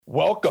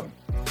Welcome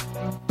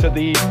to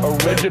the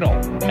original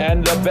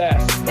and the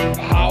best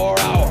Power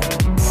Hour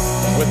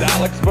with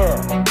Alex Burr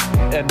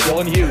and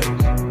Dylan Hughes,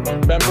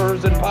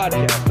 members and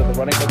podcast of the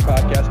Running Hook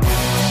Podcast.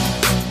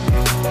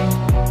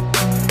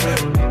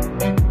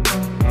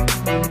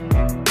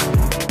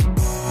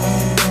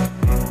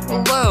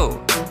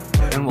 Hello,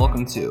 and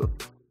welcome to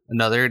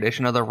another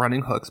edition of the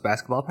Running Hooks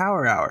Basketball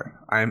Power Hour.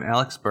 I'm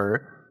Alex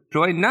Burr,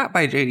 joined not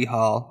by JD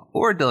Hall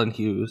or Dylan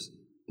Hughes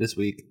this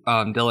week.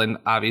 Dylan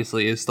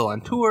obviously is still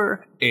on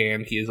tour,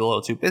 and he is a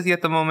little too busy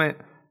at the moment.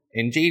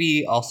 And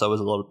JD also was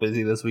a little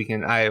busy this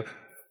weekend. I,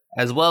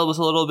 as well, was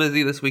a little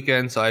busy this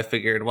weekend, so I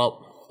figured,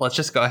 well, let's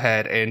just go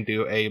ahead and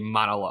do a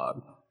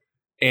monologue.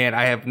 And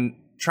I have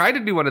tried to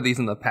do one of these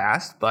in the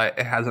past, but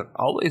it hasn't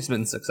always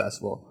been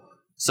successful.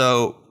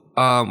 So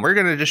we're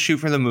going to just shoot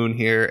for the moon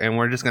here, and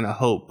we're just going to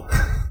hope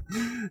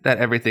that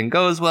everything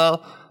goes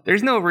well.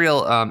 There's no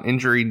real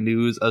injury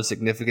news of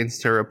significance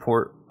to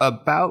report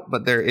about,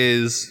 but there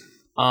is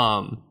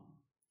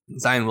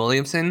Zion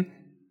Williamson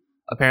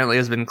apparently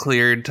has been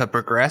cleared to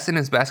progress in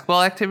his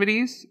basketball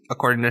activities,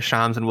 according to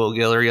Shams and Will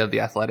Guillory of The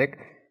Athletic.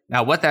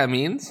 Now, what that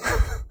means,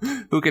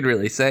 who could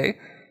really say?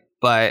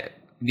 But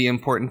the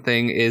important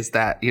thing is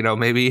that, you know,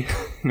 maybe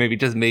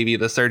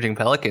the surging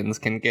Pelicans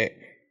can get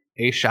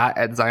a shot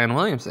at Zion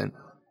Williamson.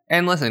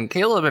 And listen,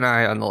 Caleb and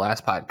I on the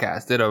last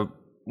podcast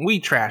we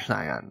trashed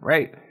Zion,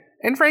 right?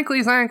 And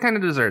frankly, Zion kind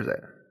of deserves it.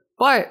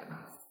 But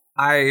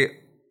I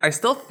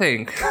still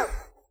think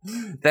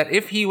that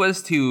if he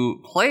was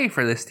to play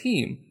for this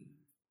team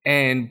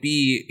and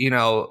be, you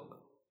know,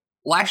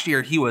 last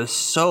year he was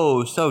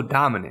so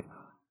dominant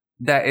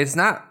that it's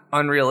not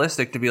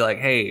unrealistic to be like,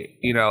 hey,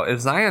 you know, if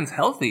Zion's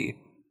healthy,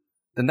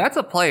 then that's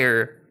a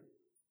player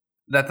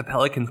that the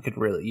Pelicans could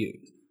really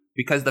use.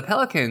 Because the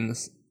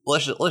Pelicans,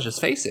 let's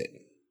just face it,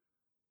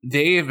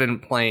 they've been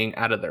playing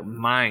out of their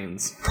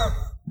minds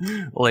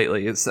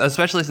lately,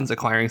 especially since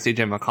acquiring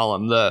CJ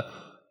McCollum.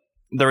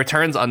 The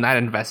returns on that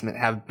investment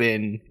have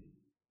been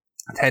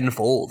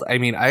tenfold. I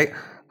mean, I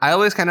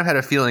always kind of had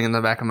a feeling in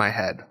the back of my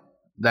head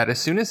that as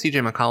soon as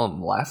CJ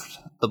McCollum left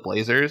the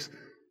Blazers,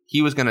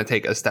 he was going to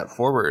take a step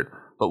forward.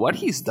 But what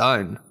he's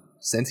done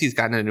since he's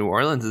gotten to New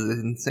Orleans is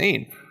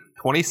insane.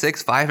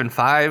 26, 5, and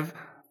 5.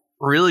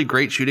 Really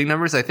great shooting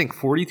numbers. I think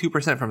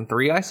 42% from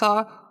three I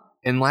saw.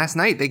 And last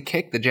night, they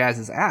kicked the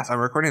Jazz's ass. I'm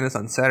recording this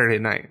on Saturday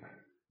night.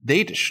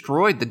 They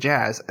destroyed the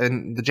Jazz,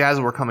 and the Jazz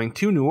were coming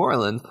to New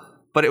Orleans,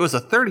 but it was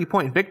a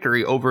 30-point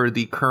victory over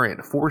the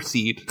current 4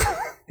 seed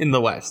in the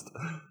West.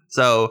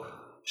 So,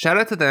 shout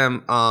out to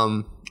them.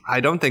 I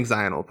don't think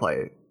Zion will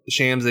play.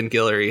 Shams and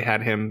Guillory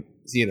had him,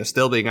 you know,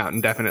 still being out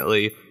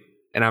indefinitely,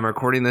 and I'm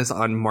recording this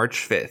on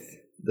March 5th.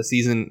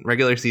 The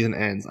regular season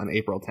ends on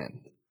April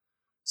 10th.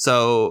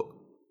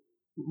 So,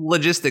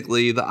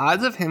 logistically, the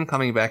odds of him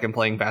coming back and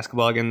playing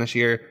basketball again this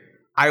year,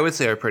 I would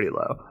say are pretty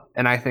low.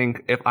 And I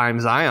think if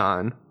I'm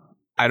Zion,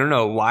 I don't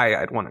know why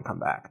I'd want to come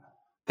back.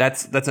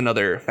 That's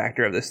another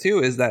factor of this too,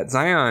 is that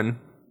Zion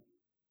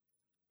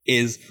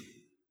is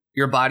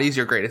your body's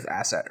your greatest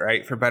asset,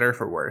 right? For better or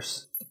for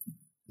worse.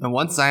 And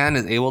once Zion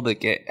is able to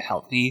get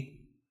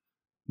healthy,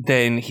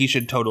 then he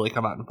should totally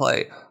come out and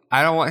play.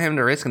 I don't want him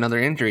to risk another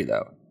injury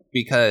though,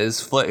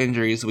 because foot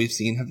injuries we've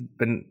seen have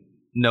been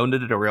known to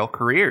derail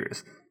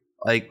careers.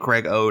 Like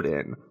Greg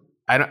Oden.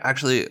 I'm not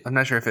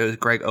sure if it was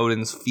Greg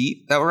Oden's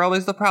feet that were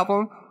always the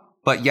problem,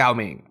 but Yao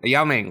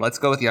Ming, let's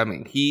go with Yao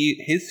Ming.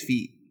 His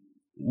feet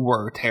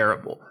were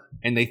terrible,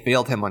 and they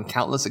failed him on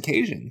countless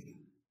occasions.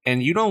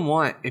 And you don't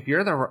want, if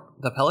you're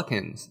the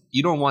Pelicans,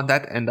 you don't want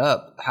that to end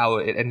up how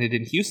it ended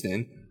in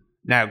Houston.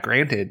 Now,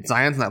 granted,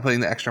 Zion's not putting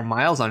the extra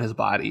miles on his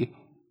body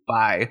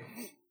by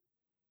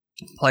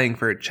playing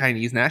for a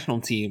Chinese national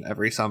team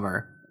every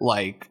summer,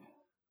 like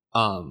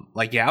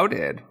Yao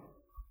did.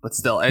 But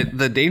still,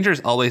 the danger is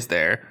always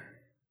there.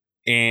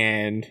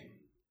 And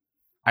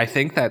I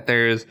think that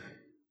there's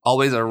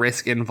always a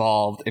risk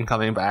involved in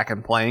coming back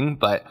and playing.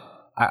 But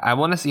I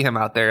want to see him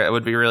out there. It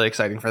would be really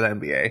exciting for the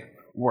NBA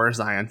or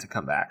Zion to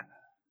come back.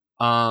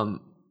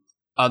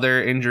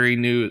 Other injury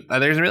news.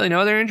 There's really no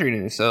other injury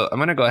news. So I'm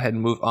going to go ahead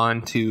and move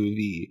on to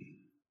the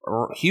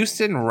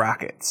Houston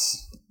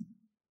Rockets.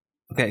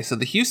 Okay, so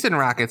the Houston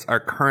Rockets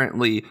are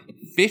currently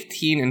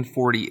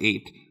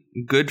 15-48.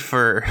 Good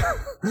for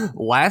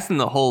last in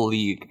the whole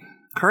league.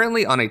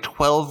 Currently on a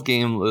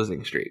 12-game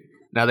losing streak.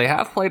 Now they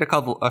have played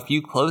a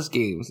few close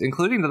games,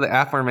 including to the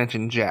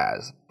aforementioned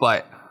Jazz,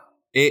 but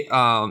it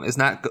is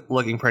not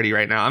looking pretty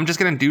right now. I'm just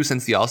gonna do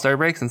since the All-Star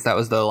break, since that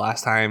was the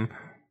last time,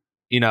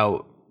 you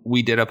know,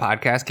 we did a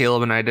podcast.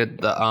 Caleb and I did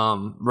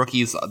the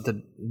rookies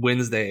the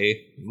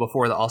Wednesday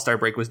before the All-Star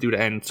break was due to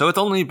end. So it's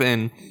only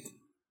been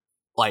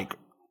like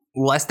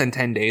less than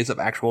 10 days of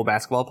actual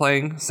basketball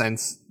playing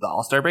since the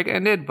All-Star break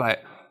ended,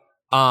 but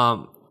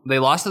they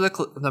lost to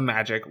the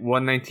Magic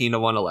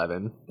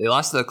 119-111. They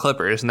lost to the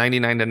Clippers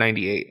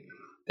 99-98.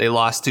 They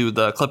lost to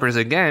the Clippers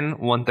again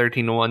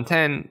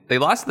 113-110. They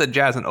lost to the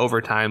Jazz in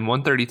overtime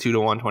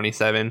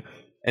 132-127,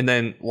 and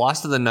then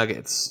lost to the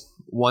Nuggets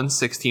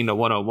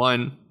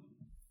 116-101.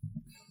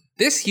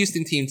 this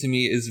Houston team to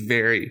me is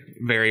very,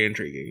 very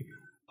intriguing.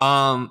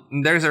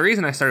 There's a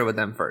reason I started with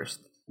them first.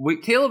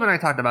 Caleb and I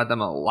talked about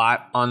them a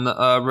lot on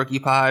the rookie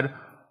pod,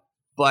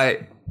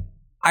 but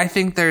I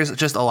think there's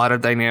just a lot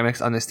of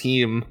dynamics on this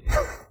team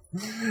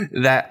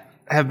that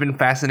have been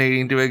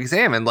fascinating to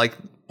examine. Like,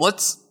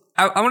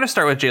 I want to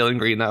start with Jalen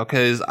Green, though,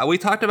 because we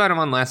talked about him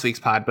on last week's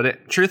pod,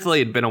 but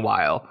truthfully, it'd been a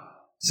while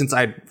since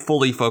I'd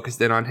fully focused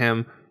in on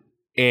him,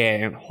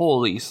 and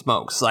holy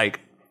smokes,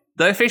 like,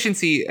 the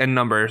efficiency and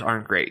numbers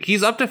aren't great.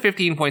 He's up to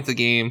 15 points a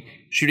game,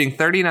 shooting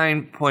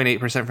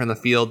 39.8% from the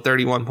field,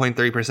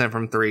 31.3%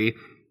 from three.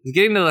 He's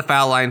getting to the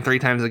foul line 3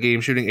 times a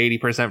game, shooting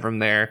 80% from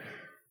there.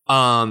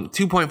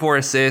 2.4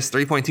 assists,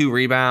 3.2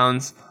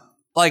 rebounds.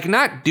 Like,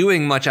 not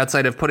doing much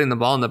outside of putting the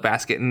ball in the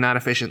basket and not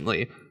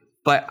efficiently.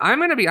 But I'm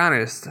going to be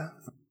honest.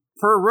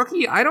 For a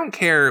rookie, I don't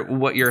care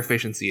what your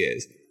efficiency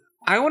is.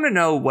 I want to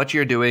know what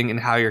you're doing and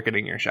how you're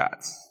getting your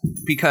shots.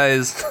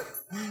 Because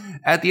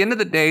at the end of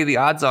the day, the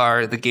odds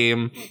are the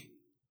game,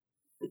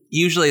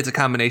 usually it's a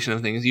combination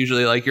of things.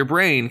 Usually, like, your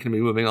brain can be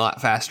moving a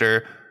lot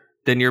faster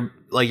than your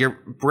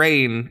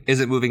brain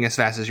isn't moving as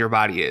fast as your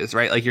body is,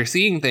 right? Like, you're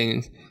seeing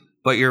things,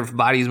 but your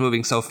body's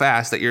moving so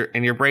fast that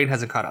your brain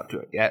hasn't caught up to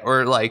it yet.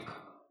 Or, like,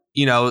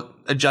 you know,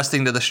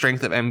 adjusting to the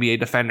strength of NBA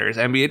defenders.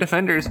 NBA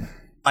defenders,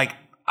 like,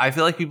 I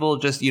feel like people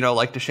just, you know,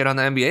 like to shit on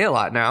the NBA a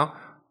lot now.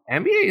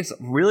 NBA is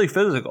really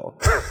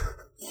physical.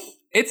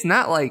 It's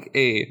not like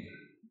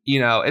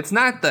it's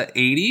not the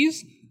 80s,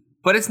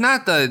 but it's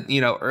not the,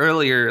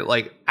 earlier,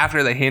 like,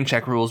 after the hand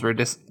check rules were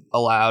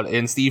disallowed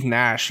and Steve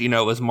Nash,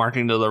 was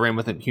marching to the rim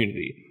with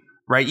impunity,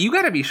 right? You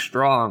got to be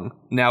strong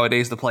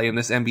nowadays to play in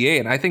this NBA,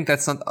 and I think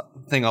that's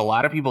something a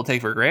lot of people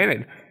take for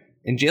granted.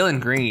 And Jalen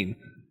Green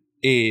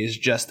is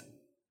just,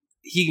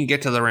 he can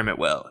get to the rim at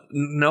will.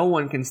 No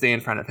one can stay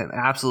in front of him.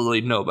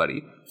 Absolutely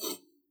nobody.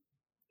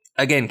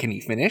 Again, can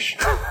he finish?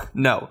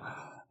 No.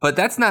 But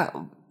that's not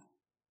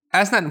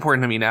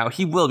important to me now.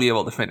 He will be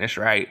able to finish,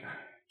 right?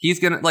 He's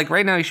going to, like,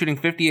 right now he's shooting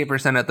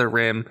 58% at the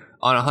rim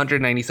on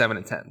 197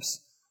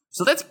 attempts.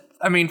 So that's,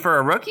 for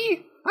a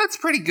rookie, that's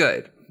pretty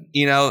good.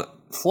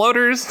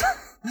 Floaters,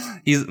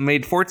 he's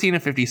made 14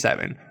 of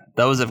 57.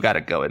 Those have got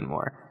to go in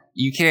more.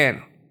 You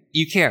can't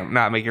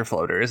not make your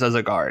floaters as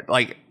a guard.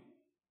 Like,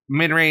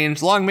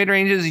 mid-range, long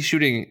mid-ranges, he's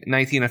shooting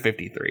 19 of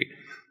 53.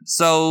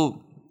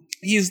 So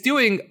he's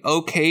doing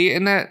okay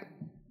in that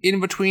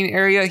in-between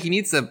area. He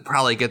needs to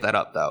probably get that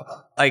up, though.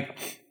 Like,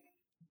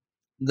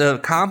 the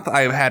comp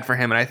I had for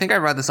him, and I think I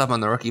brought this up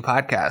on the rookie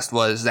podcast,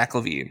 was Zach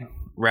LaVine,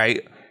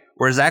 right?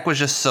 Where Zach was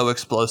just so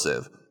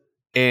explosive.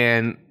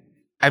 And,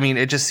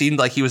 it just seemed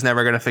like he was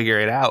never going to figure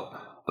it out.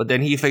 But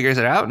then he figures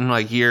it out in,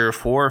 like, year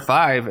 4 or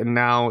 5, and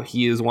now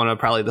he is one of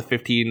probably the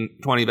 15,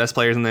 20 best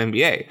players in the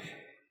NBA.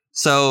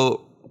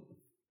 So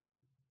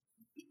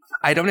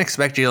I don't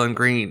expect Jalen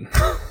Green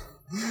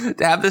to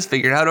have this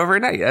figured out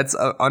overnight. That's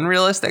an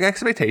unrealistic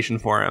expectation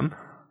for him.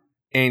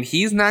 And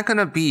he's not going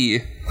to be,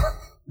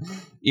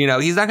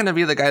 he's not going to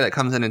be the guy that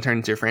comes in and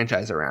turns your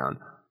franchise around.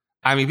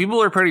 People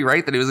were pretty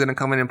right that he was going to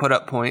come in and put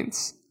up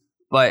points,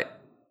 but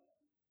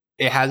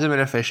it hasn't been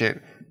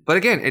efficient. But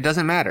again, it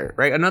doesn't matter,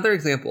 right? Another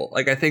example,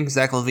 like, I think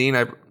Zach LaVine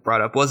I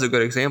brought up was a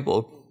good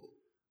example.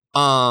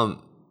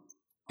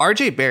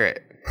 RJ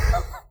Barrett,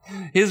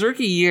 his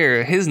rookie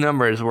year, his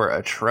numbers were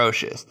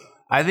atrocious.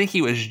 I think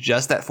he was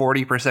just at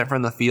 40%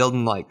 from the field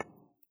and like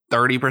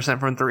 30%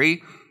 from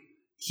three.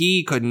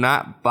 He could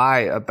not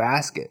buy a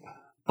basket,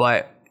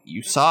 but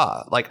you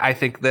saw, like, I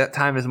think that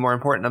time is more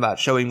important about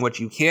showing what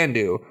you can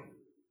do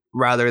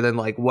rather than,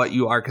 like, what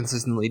you are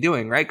consistently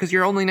doing, right? Because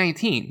you're only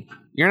 19.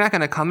 You're not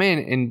going to come in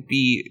and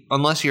be,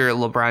 unless you're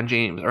LeBron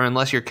James or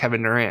unless you're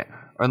Kevin Durant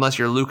or unless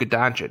you're Luka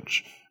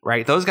Doncic,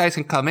 right? Those guys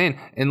can come in,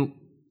 and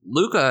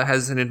Luka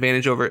has an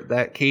advantage over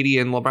that KD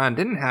and LeBron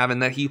didn't have, in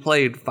that he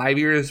played 5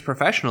 years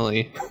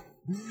professionally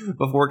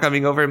before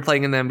coming over and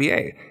playing in the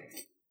NBA.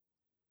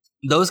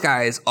 Those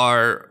guys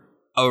are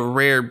a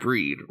rare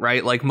breed,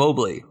 right? Like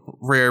Mobley,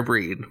 rare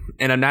breed.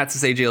 And I'm not to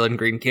say Jalen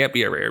Green can't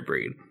be a rare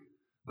breed,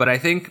 but I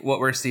think what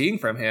we're seeing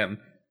from him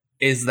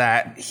is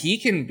that he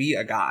can be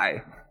a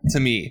guy, to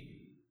me,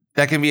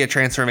 that can be a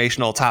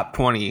transformational top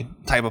 20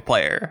 type of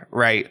player,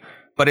 right?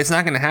 But it's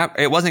not going to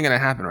happen. It wasn't going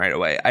to happen right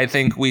away. I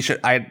think we should.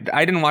 I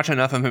didn't watch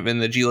enough of him in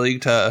the G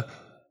League to,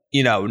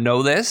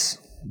 know this.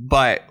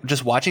 But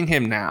just watching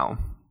him now,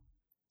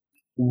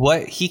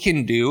 what he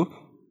can do,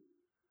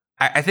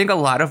 I think a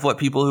lot of what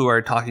people who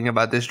are talking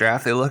about this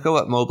draft, they look at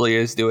what Mobley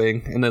is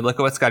doing and they look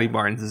at what Scotty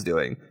Barnes is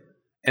doing,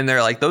 and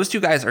they're like, those two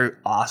guys are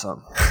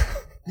awesome,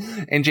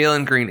 and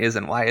Jalen Green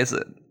isn't. Why is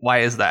it?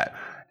 Why is that?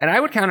 And I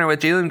would counter with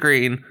Jalen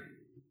Green.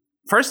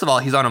 First of all,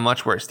 he's on a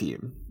much worse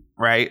team,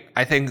 right?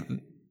 I think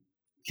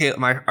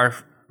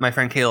my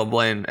friend Caleb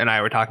Lynn and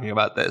I were talking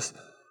about this.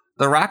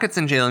 The Rockets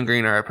and Jalen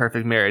Green are a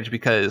perfect marriage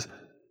because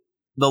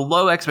the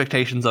low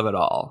expectations of it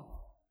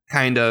all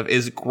kind of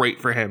is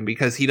great for him,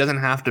 because he doesn't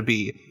have to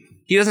be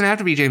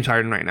James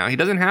Harden right now. He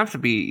doesn't have to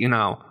be,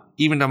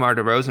 even DeMar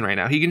DeRozan right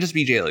now. He can just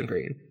be Jalen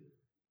Green.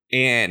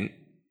 And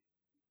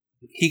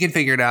he can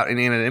figure it out in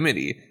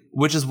anonymity.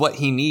 which is what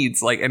he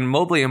needs. Like, and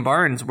Mobley and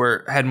Barnes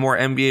had more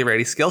NBA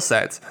ready skill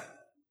sets,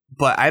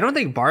 but I don't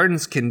think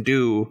Barnes can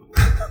do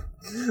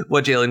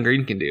what Jalen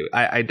Green can do.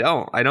 I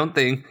don't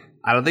think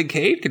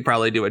Cade could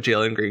probably do what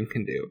Jalen Green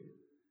can do.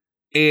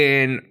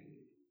 And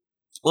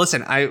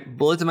listen,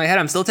 bullets in my head,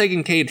 I'm still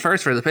taking Cade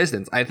first for the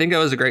Pistons. I think it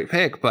was a great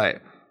pick,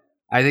 but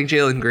I think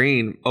Jalen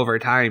Green over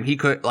time, he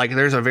could, like,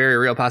 there's a very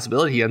real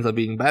possibility he ends up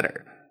being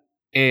better.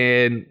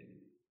 And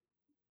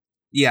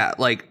yeah,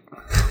 like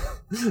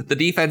the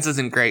defense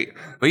isn't great,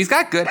 but he's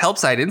got good help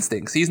side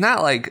instincts. He's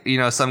not like,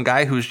 some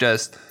guy who's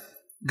just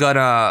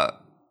gonna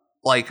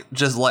like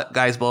just let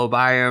guys blow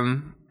by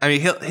him. I mean,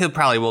 he'll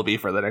probably will be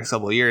for the next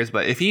couple of years,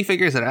 but if he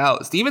figures it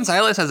out, Steven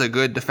Silas has a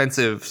good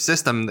defensive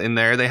system in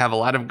there. They have a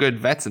lot of good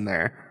vets in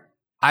there.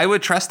 I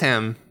would trust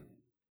him.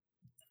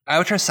 I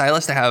would trust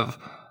Silas to have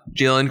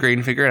Jalen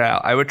Green figure it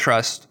out. I would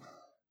trust,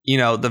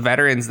 the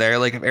veterans there.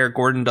 Like if Eric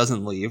Gordon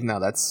doesn't leave, now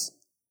that's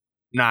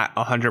not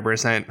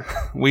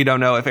 100%. We don't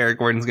know if Eric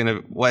Gordon's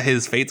what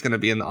his fate's gonna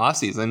be in the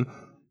offseason.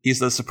 He's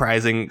the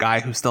surprising guy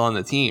who's still on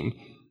the team,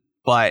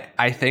 but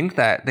I think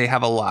that they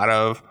have a lot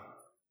of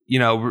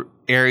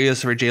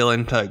areas for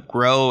Jalen to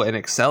grow and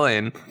excel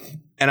in.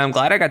 And I'm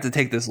glad I got to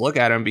take this look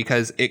at him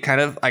because it kind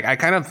of like I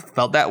kind of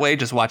felt that way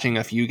just watching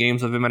a few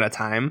games of him at a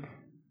time,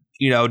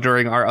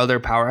 during our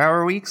other Power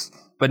Hour weeks.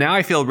 But now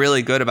I feel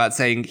really good about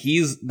saying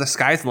the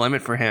sky's the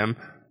limit for him.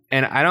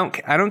 And I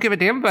don't give a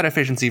damn about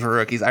efficiency for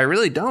rookies. I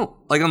really don't.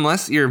 Like,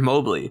 unless you're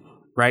Mobley,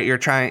 right? You're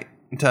trying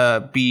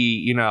to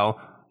be,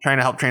 trying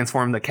to help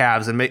transform the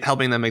Cavs and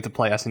helping them make the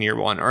playoffs in year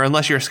one. Or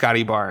unless you're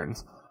Scotty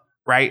Barnes,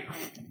 right?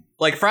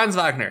 Like Franz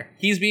Wagner,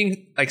 he's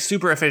being like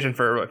super efficient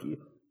for a rookie.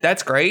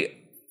 That's great.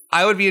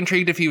 I would be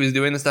intrigued if he was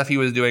doing the stuff he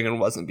was doing and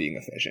wasn't being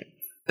efficient.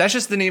 That's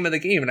just the name of the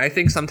game. And I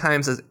think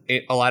sometimes as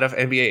a lot of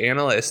NBA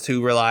analysts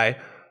who rely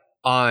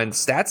on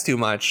stats too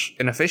much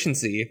and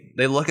efficiency,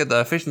 they look at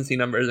the efficiency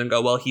numbers and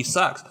go, well, he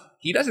sucks.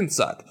 He doesn't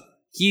suck.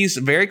 He's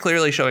very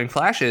clearly showing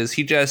flashes.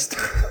 He just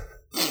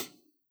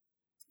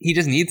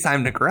needs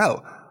time to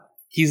grow.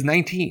 He's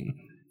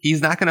 19.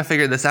 He's not going to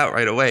figure this out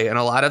right away. And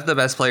a lot of the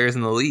best players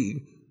in the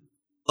league,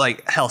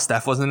 like hell,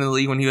 Steph wasn't in the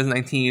league when he was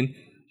 19.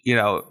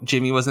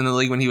 Jimmy was in the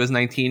league when he was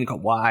 19.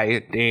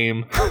 Kawhi,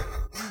 Dame.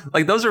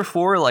 Like those are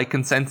 4 like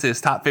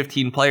consensus top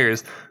 15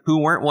 players who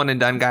weren't one and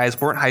done guys,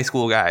 weren't high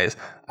school guys.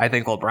 I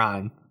think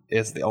LeBron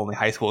is the only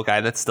high school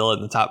guy that's still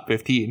in the top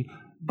 15.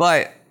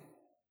 But,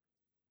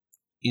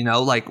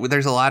 like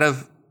there's a lot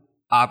of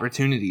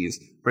opportunities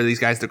for these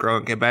guys to grow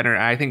and get better.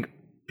 And I think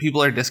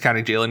people are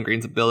discounting Jalen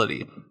Green's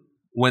ability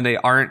when they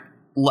aren't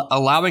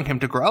allowing him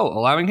to grow,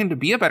 allowing him to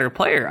be a better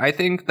player. I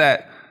think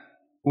that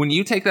when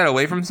you take that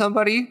away from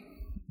somebody,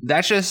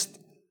 that's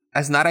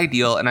not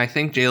ideal. And I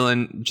think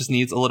Jalen just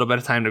needs a little bit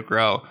of time to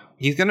grow.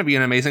 He's going to be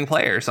an amazing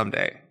player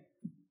someday.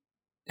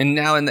 And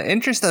now, in the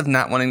interest of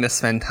not wanting to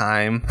spend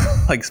time,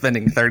 like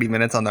spending 30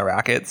 minutes on the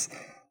Rockets,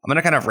 I'm going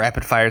to kind of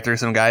rapid fire through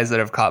some guys that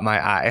have caught my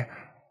eye.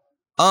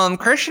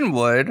 Christian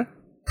Wood.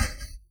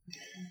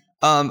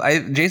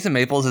 Jason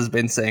Maples has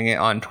been saying it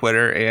on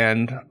Twitter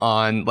and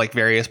on like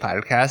various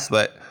podcasts,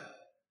 but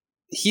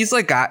he's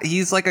like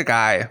a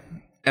guy.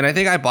 And I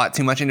think I bought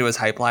too much into his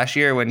hype last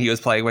year when he was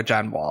playing with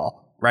John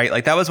Wall, right?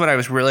 Like that was when I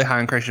was really high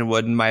on Christian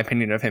Wood, and my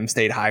opinion of him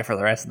stayed high for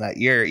the rest of that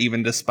year,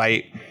 even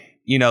despite,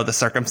 the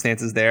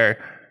circumstances there.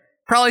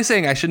 Probably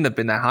saying I shouldn't have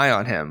been that high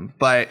on him,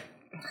 but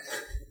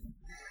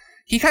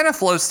he kind of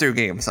flows through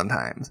games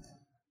sometimes.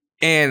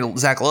 And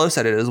Zach Lowe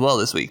said it as well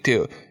this week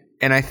too.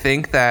 And I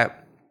think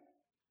that,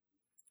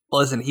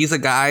 listen, he's a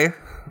guy,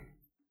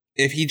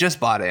 if he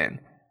just bought in,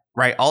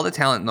 right? All the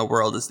talent in the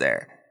world is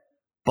there.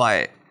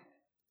 But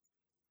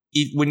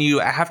when you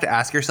have to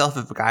ask yourself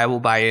if a guy will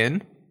buy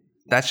in,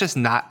 that's just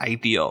not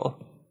ideal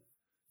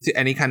to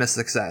any kind of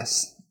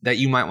success that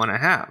you might want to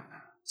have.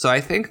 So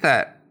I think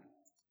that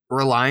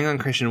relying on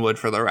Christian Wood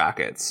for the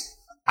Rockets,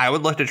 I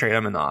would look to trade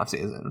him in the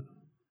offseason.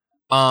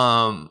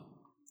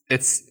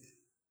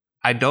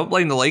 I don't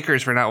blame the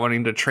Lakers for not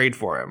wanting to trade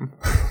for him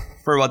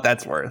for what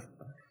that's worth.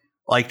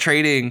 Like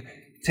trading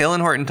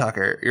Talen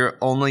Horton-Tucker, your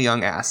only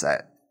young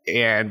asset,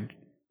 and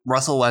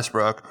Russell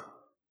Westbrook,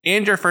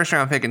 and your first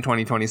round pick in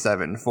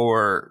 2027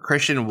 for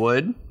Christian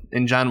Wood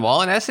and John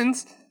Wall, in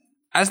essence,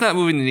 that's not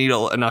moving the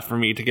needle enough for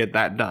me to get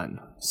that done.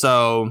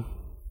 So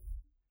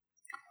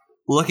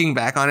looking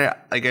back on it,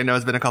 like I know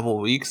it's been a couple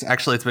of weeks.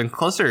 Actually, it's been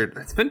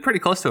pretty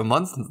close to a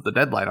month since the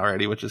deadline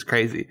already, which is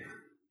crazy.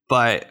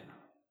 But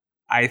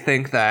I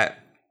think that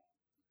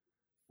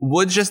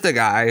Wood's just a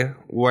guy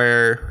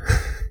where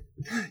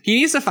he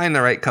needs to find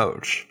the right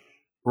coach,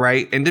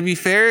 right? And to be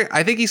fair,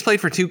 I think he's played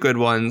for 2 good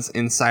ones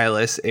in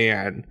Silas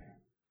and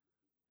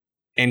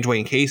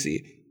Dwayne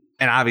Casey.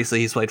 And obviously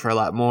he's played for a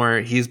lot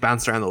more. He's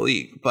bounced around the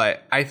league.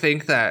 But I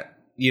think that,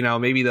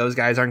 maybe those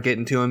guys aren't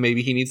getting to him.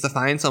 Maybe he needs to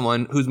find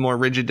someone who's more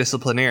rigid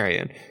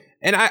disciplinarian.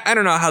 And I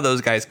don't know how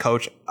those guys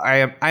coach.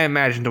 I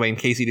imagine Dwayne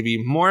Casey to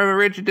be more of a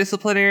rigid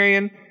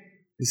disciplinarian.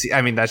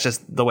 I mean, that's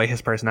just the way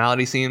his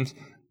personality seems.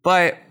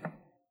 But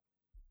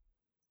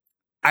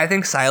I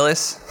think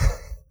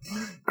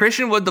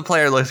Christian Wood, the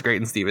player, looks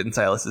great in Steven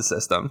Silas'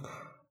 system.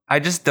 I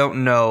just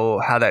don't know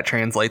how that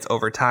translates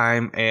over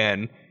time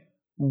and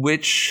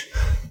which,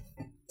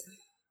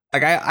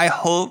 like, I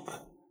hope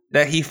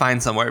that he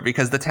finds somewhere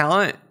because the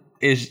talent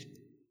is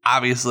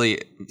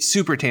obviously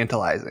super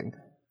tantalizing.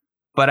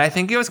 But I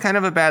think it was kind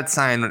of a bad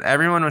sign when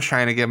everyone was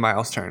trying to get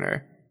Miles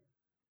Turner,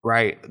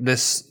 right?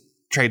 This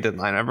trade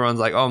deadline. Everyone's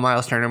like, oh,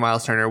 Miles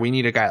Turner. We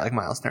need a guy like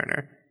Miles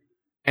Turner.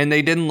 And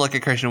they didn't look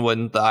at Christian Wood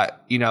and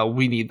thought,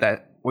 we need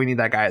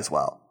that guy as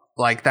well.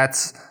 Like,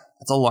 that's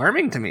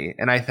alarming to me.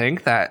 And I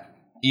think that,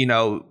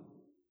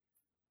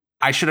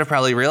 I should have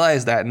probably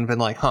realized that and been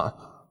like,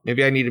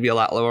 maybe I need to be a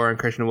lot lower on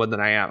Christian Wood than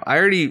I am. I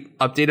already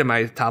updated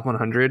my top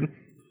 100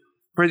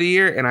 for the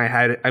year, and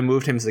I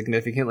moved him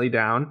significantly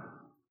down.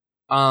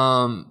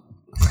 I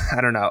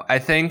don't know. I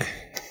think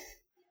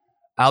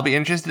I'll be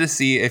interested to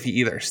see if he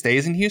either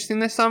stays in Houston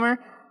this summer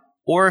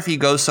or if he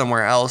goes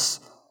somewhere else,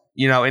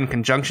 in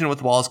conjunction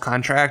with Wall's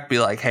contract, be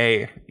like,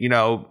 hey,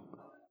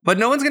 but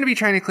no one's going to be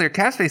trying to clear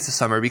cap space this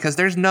summer because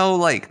there's no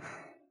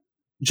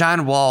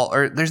John Wall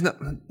or there's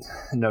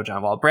no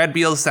John Wall. Brad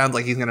Beal sounds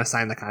like he's going to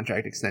sign the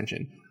contract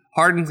extension.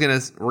 Harden's going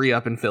to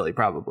re-up in Philly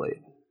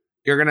probably.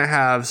 You're going to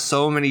have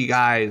so many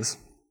guys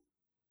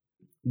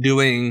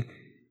doing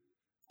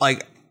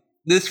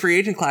this free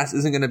agent class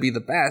isn't going to be the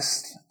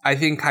best. I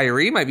think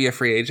Kyrie might be a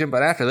free agent,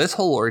 but after this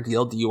whole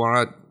ordeal, do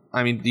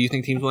you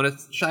think teams want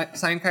to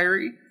sign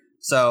Kyrie?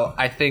 So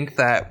I think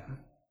that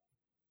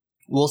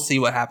we'll see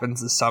what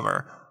happens this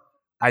summer.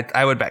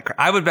 I would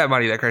bet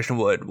money that Christian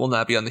Wood will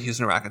not be on the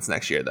Houston Rockets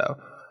next year, though.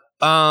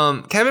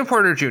 Kevin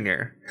Porter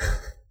Jr.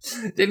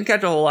 didn't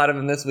catch a whole lot of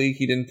him this week.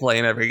 He didn't play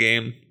in every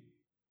game.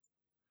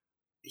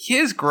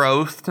 His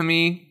growth to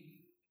me,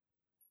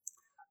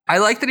 I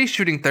like that he's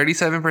shooting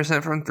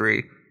 37% from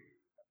three.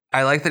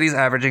 I like that he's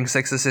averaging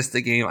 6 assists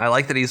a game. I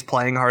like that he's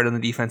playing hard on the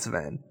defensive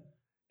end.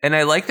 And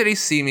I like that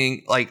he's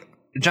seeming like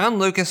John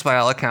Lucas, by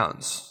all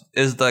accounts,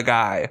 is the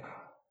guy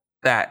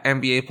that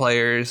NBA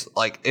players,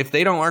 if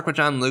they don't work with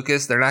John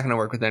Lucas, they're not going to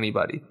work with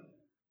anybody.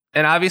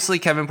 And obviously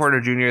Kevin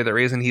Porter Jr., the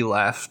reason he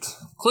left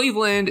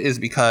Cleveland is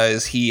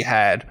because he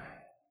had,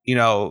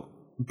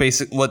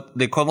 what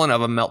the equivalent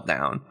of a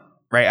meltdown,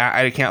 right?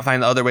 I can't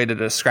find the other way to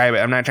describe it.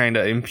 I'm not trying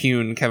to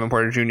impugn Kevin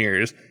Porter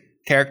Jr.'s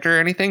character or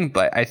anything,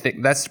 but I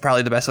think that's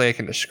probably the best way I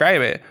can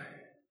describe it.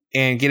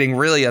 And getting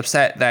really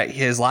upset that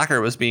his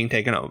locker was being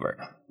taken over,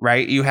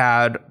 right? You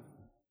had,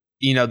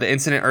 the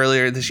incident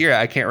earlier this year.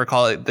 I can't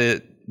recall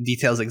the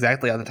details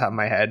exactly on the top of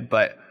my head,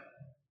 but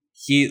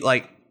he's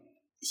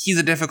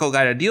a difficult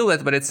guy to deal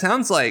with, but it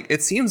seems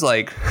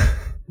like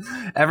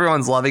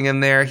everyone's loving him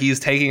there. He's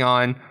taking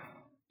on,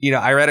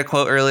 I read a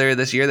quote earlier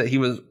this year that he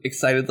was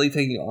excitedly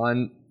taking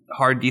on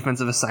hard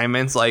defensive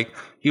assignments.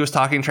 He was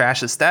talking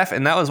trash to Steph,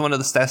 and that was one of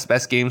the Steph's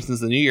best games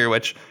since the new year,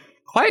 which,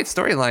 quiet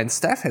storyline,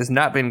 Steph has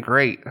not been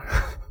great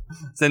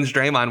since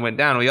Draymond went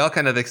down. We all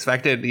kind of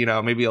expected,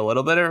 maybe a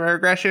little bit of a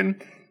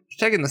regression.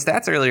 Checking the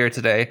stats earlier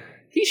today,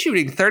 he's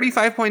shooting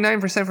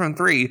 35.9% from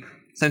three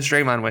since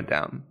Draymond went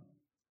down.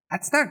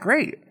 That's not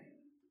great.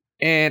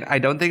 And I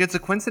don't think it's a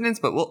coincidence,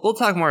 but we'll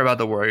talk more about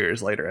the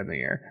Warriors later in the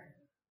year.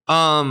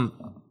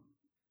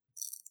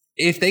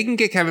 If they can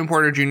get Kevin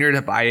Porter Jr.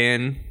 to buy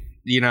in,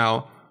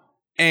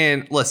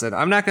 and listen,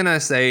 I'm not going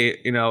to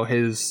say,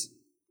 his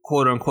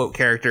quote unquote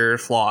character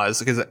flaws,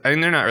 because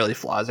they're not really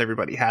flaws.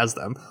 Everybody has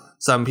them.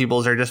 Some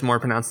people's are just more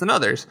pronounced than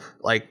others,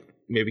 like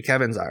maybe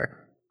Kevin's are.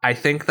 I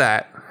think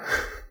that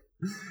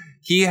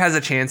he has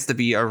a chance to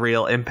be a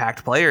real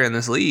impact player in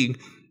this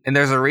league. And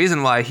there's a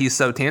reason why he's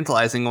so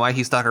tantalizing, why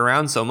he stuck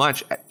around so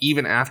much,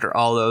 even after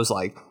all those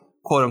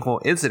quote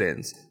unquote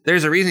incidents.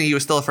 There's a reason he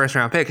was still a first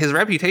round pick. His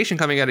reputation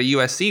coming out of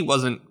USC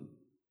wasn't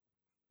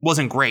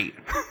great,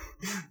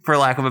 for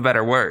lack of a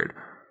better word.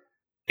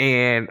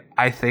 And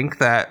I think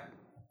that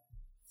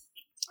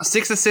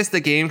 6 assists a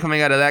game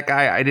coming out of that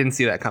guy, I didn't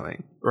see that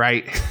coming,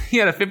 right? He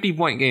had a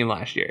 50-point game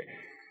last year.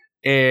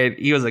 And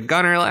he was a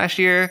gunner last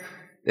year.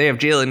 They have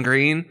Jalen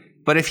Green.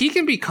 But if he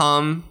can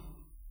become...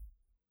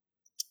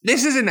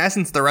 This is in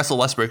essence the Russell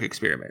Westbrook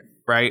experiment,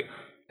 right?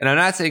 And I'm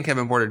not saying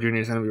Kevin Porter Jr.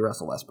 is going to be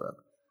Russell Westbrook.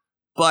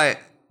 But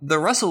the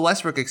Russell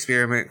Westbrook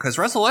experiment, because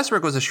Russell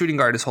Westbrook was a shooting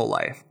guard his whole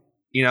life.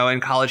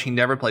 In college, he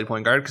never played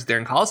point guard because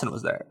Darren Collison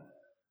was there.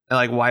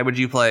 And why would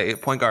you play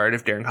point guard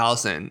if Darren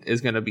Collison is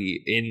going to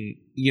be in,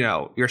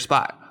 your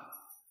spot?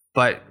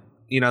 But,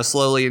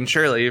 slowly and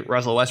surely,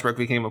 Russell Westbrook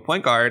became a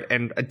point guard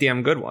and a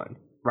damn good one,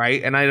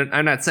 right? And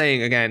I'm not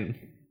saying, again,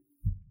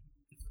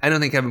 I don't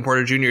think Kevin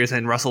Porter Jr. is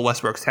in Russell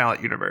Westbrook's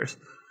talent universe.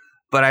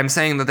 But I'm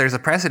saying that there's a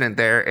precedent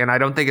there, and I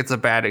don't think it's a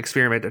bad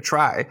experiment to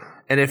try.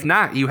 And if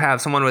not, you have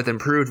someone with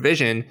improved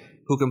vision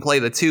who can play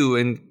the two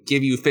and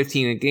give you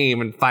 15 a game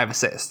and 5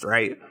 assists,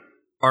 right?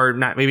 Or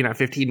maybe not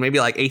 15, maybe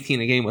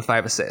 18 a game with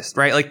 5 assists,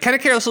 right? Kind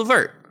of Karis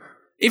LeVert.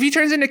 If he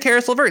turns into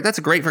Karis LeVert, that's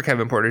great for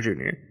Kevin Porter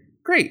Jr.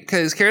 Great,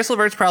 because Karis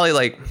LeVert's probably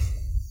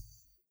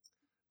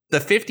the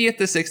 50th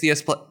to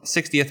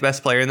 60th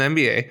best player in the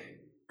NBA,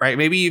 right?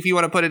 Maybe if you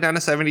want to put it down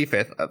to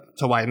 75th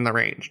to widen the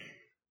range.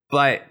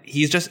 But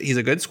he's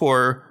a good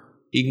scorer.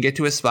 He can get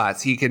to his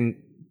spots. He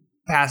can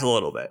pass a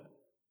little bit.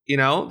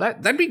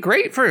 that'd be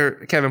great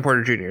for Kevin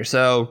Porter Jr.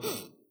 So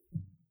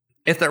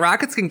if the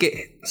Rockets can get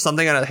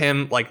something out of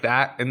him like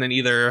that, and then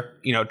either,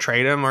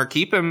 trade him or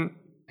keep him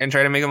and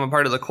try to make him a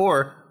part of the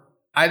core,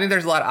 I think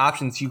there's a lot of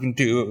options you can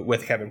do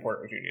with Kevin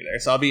Porter Jr. there.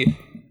 So I'll be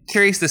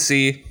curious to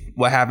see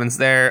what happens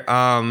there.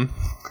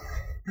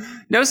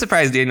 No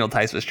surprise Daniel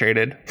Tice was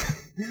traded.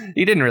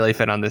 He didn't really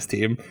fit on this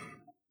team.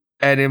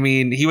 And I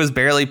mean, he was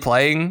barely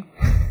playing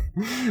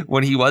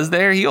when he was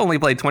there. He only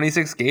played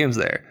 26 games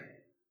there.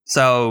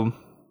 So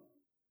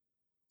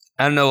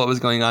I don't know what was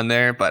going on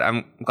there, but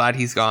I'm glad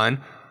he's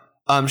gone.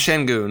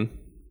 Şengün.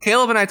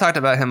 Caleb and I talked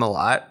about him a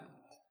lot.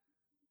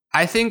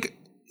 I think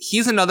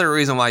he's another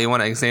reason why you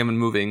want to examine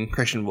moving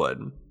Christian Wood.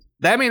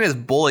 That man is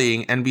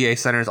bullying NBA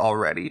centers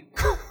already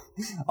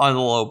on the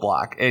low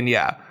block. And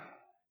yeah,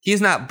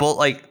 he's not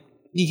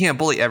he can't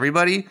bully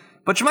everybody,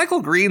 but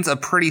JaMychal Green's a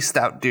pretty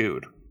stout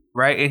dude,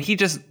 right? And he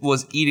just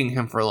was eating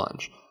him for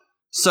lunch.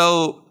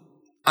 So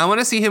I want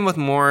to see him with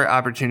more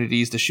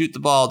opportunities to shoot the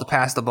ball, to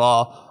pass the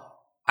ball.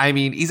 I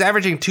mean, he's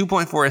averaging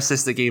 2.4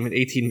 assists a game in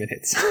 18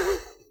 minutes.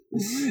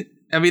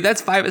 I mean,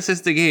 that's 5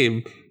 assists a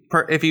game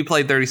if he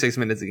played 36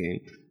 minutes a game.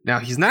 Now,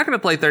 he's not going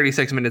to play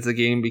 36 minutes a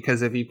game,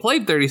 because if he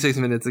played 36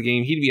 minutes a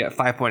game, he'd be at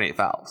 5.8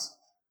 fouls,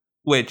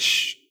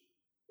 which,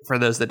 for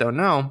those that don't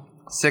know,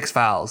 6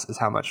 fouls is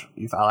how much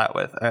you foul out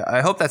with.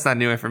 I hope that's not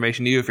new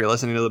information to you if you're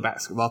listening to the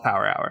Basketball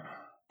Power Hour.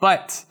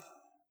 But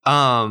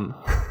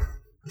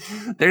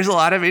there's a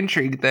lot of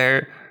intrigue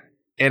there,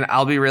 and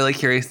I'll be really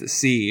curious to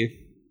see,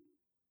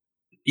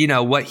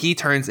 what he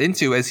turns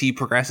into as he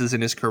progresses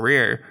in his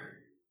career.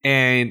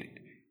 And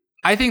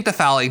I think the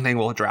fouling thing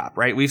will drop,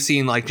 right? We've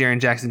seen Jaren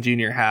Jackson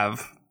Jr.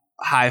 have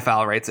high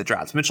foul rates that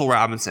drops. Mitchell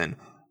Robinson,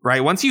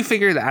 right? Once you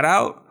figure that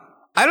out,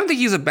 I don't think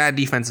he's a bad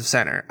defensive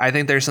center. I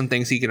think there's some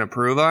things he can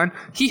improve on.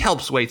 He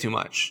helps way too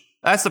much.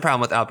 That's the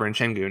problem with Alperen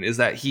Şengün, is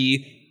that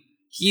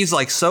he's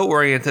so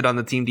oriented on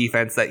the team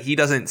defense that he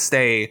doesn't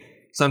stay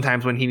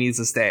sometimes when he needs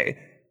to stay.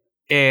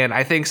 And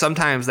I think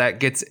sometimes that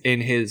gets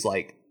in his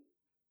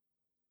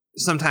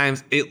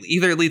sometimes it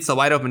either leads to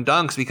wide open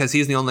dunks because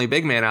he's the only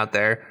big man out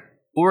there,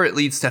 or it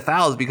leads to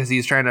fouls because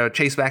he's trying to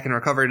chase back and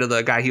recover to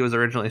the guy he was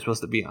originally supposed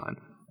to be on.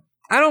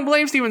 I don't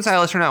blame Steven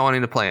Silas for not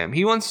wanting to play him.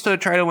 He wants to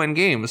try to win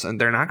games, and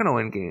they're not going to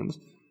win games.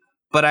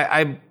 But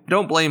I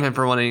don't blame him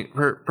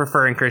for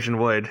preferring Christian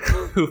Wood,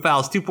 who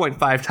fouls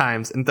 2.5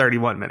 times in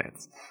 31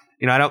 minutes.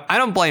 I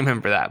don't blame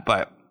him for that,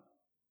 but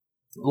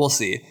we'll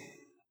see.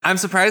 I'm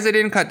surprised they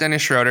didn't cut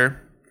Dennis Schroeder.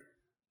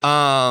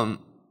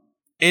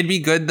 It'd be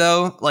good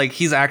though.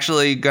 He's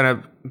actually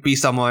gonna be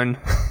someone.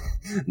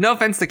 No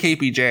offense to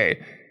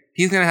KPJ,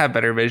 he's gonna have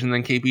better vision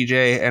than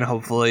KPJ, and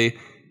hopefully,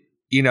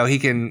 he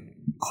can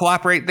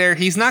cooperate there.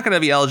 He's not gonna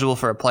be eligible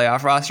for a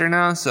playoff roster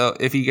now, so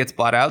if he gets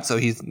bought out, so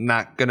he's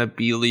not gonna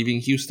be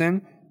leaving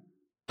Houston.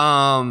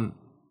 I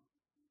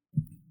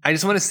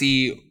just want to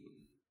see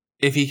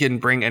if he can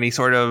bring any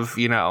sort of,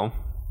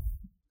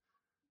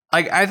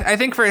 I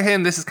think for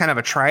him this is kind of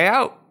a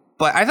tryout.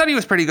 But I thought he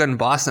was pretty good in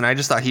Boston. I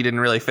just thought he didn't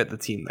really fit the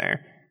team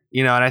there.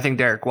 And I think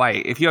Derek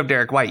White, if you have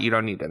Derek White, you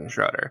don't need Dennis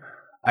Schroeder.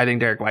 I think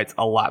Derek White's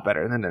a lot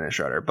better than Dennis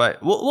Schroeder, but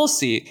we'll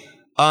see.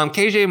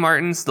 KJ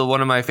Martin's still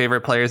one of my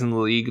favorite players in the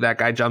league. That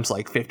guy jumps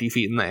 50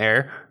 feet in the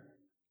air.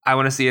 I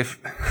want to see if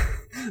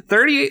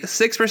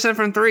 36%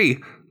 from 3,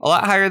 a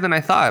lot higher than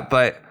I thought.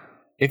 But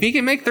if he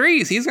can make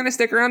threes, he's going to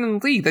stick around in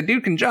the league. The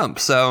dude can jump.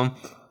 So,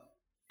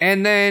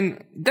 and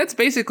then that's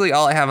basically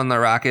all I have on the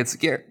Rockets.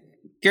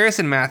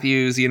 Garrison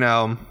Matthews,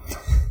 not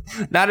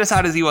as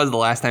hot as he was the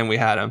last time we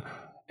had him.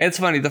 It's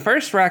funny. The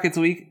first Rockets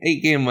week,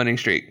 8-game winning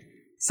streak.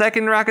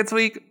 Second Rockets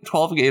week,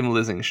 12-game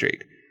losing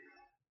streak.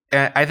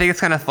 And I think it's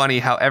kind of funny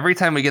how every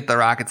time we get the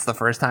Rockets the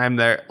first time,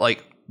 they're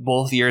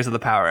both years of the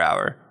Power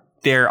Hour,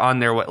 they're on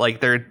their way,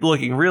 they're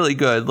looking really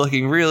good,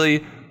 looking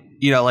really,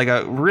 like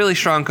a really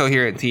strong,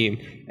 coherent team.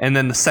 And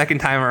then the second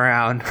time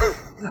around,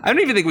 I don't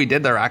even think we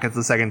did the Rockets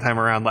the second time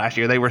around last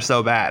year. They were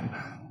so bad.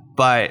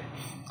 But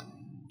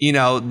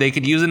they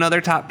could use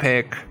another top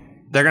pick.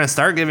 They're going to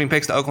start giving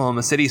picks to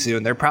Oklahoma City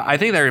soon. I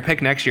think their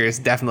pick next year is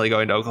definitely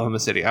going to Oklahoma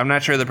City. I'm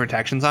not sure the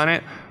protections on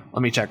it.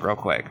 Let me check real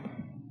quick.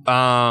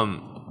 I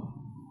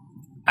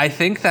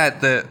think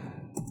that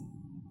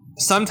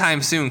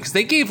sometime soon, because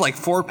they gave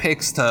 4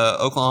 picks to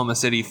Oklahoma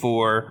City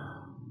for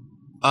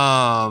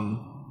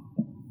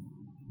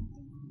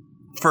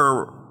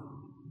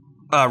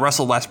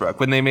Russell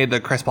Westbrook when they made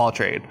the Chris Paul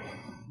trade.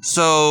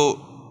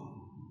 So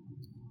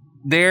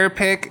their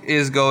pick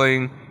is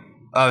going.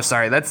 Oh,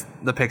 sorry, that's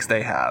the picks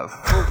they have.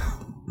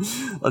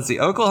 Let's see,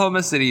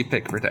 Oklahoma City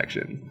pick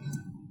protection.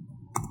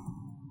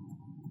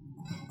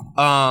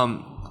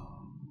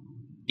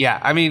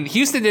 Yeah, I mean,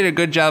 Houston did a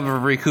good job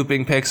of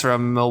recouping picks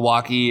from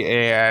Milwaukee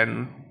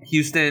and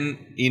Houston,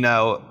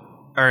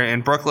 or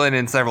in Brooklyn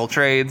in several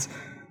trades.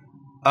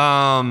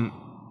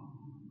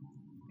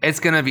 It's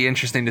going to be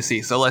interesting to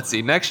see. So let's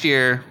see, next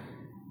year.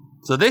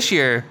 So this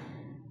year,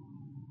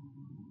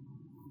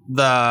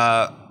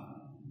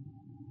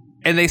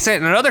 and they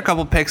sent another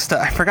couple picks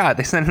to,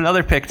 they sent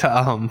another pick to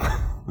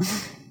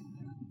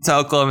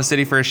Oklahoma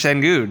City for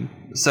Şengün.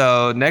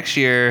 So next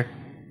year,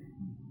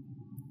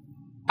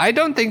 I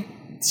don't think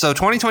so.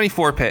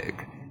 2024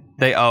 pick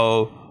they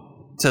owe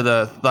to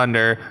the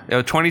Thunder.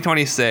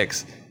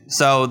 2026.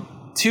 So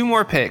 2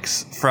 more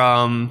picks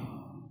from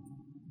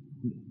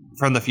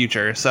the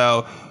future.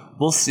 So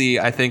we'll see.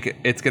 I think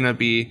it's going to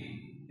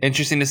be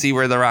interesting to see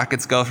where the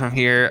Rockets go from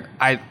here.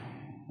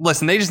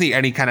 Listen, they just need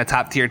any kind of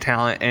top tier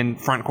talent and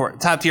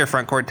top tier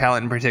front court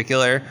talent in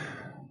particular.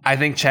 I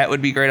think Chet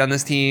would be great on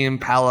this team.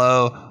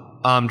 Paolo,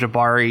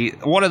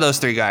 Jabari, one of those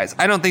 3 guys.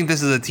 I don't think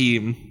this is a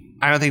team.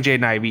 I don't think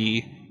Jaden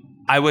Ivey.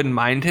 I wouldn't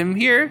mind him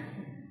here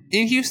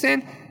in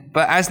Houston,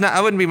 but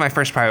I wouldn't be my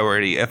first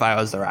priority if I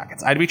was the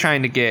Rockets. I'd be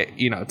trying to get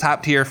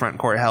top tier front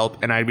court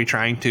help, and I'd be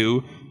trying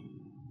to,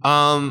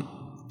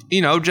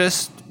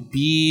 just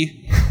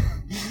be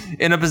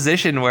in a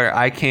position where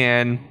I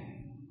can,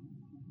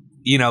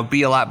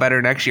 be a lot better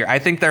next year. I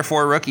think they're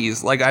 4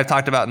 rookies, like I've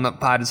talked about in the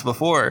pods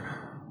before.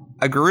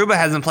 Garuba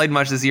hasn't played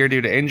much this year due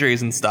to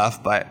injuries and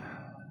stuff, but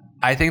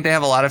I think they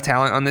have a lot of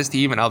talent on this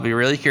team, and I'll be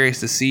really curious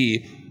to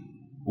see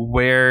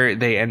where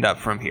they end up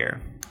from here.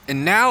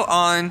 And now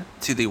on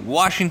to the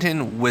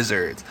Washington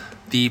Wizards,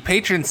 the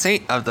patron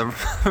saint of the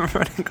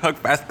Running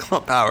Hook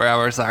Basketball Power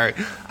Hour. Sorry,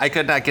 I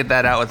could not get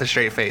that out with a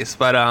straight face.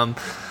 But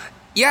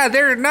yeah,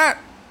 they're not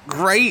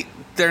great.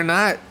 They're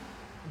not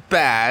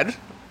bad.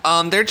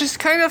 They're just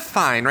kind of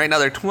fine. Right now,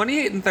 they're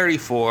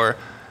 28-34,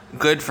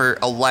 good for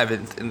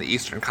 11th in the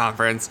Eastern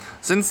Conference.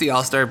 Since the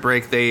All-Star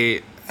break,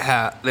 they're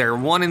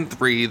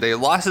 1-3. They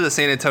lost to the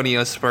San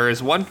Antonio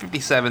Spurs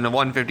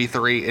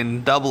 157-153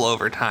 in double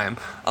overtime.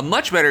 A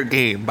much better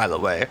game, by the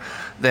way,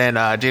 than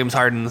James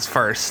Harden's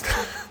first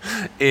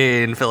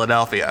in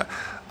Philadelphia.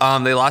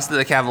 They lost to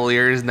the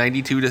Cavaliers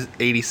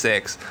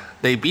 92-86.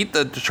 They beat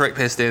the Detroit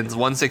Pistons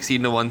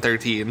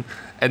 116-113,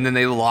 and then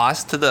they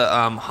lost to the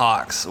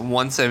Hawks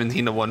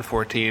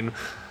 117-114.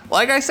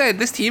 Like I said,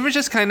 this team is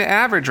just kind of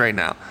average right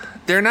now.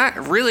 They're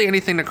not really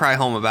anything to cry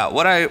home about.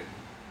 What I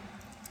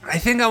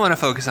think I want to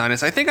focus on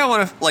is,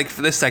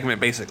 for this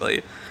segment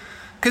basically,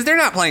 because they're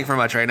not playing for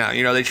much right now.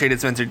 They traded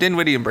Spencer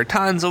Dinwiddie and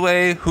Bertans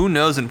away. Who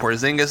knows when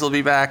Porzingis will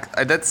be back?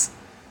 That's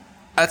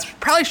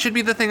probably should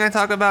be the thing I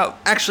talk about.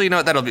 Actually,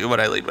 that'll be what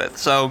I lead with.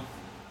 So,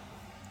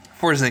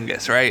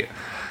 Porzingis, right?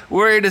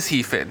 Where does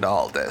he fit into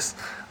all of this?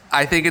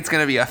 I think it's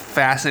going to be a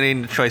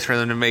fascinating choice for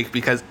them to make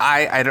because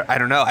I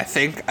don't know. I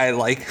think I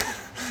like...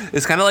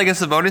 It's kind of like a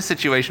Sabonis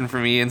situation for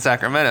me in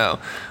Sacramento,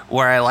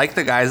 where I like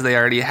the guys they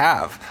already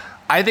have.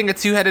 I think a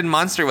 2-headed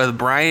monster with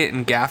Bryant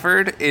and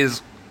Gafford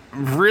is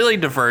really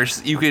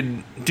diverse. You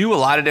could do a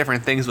lot of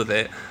different things with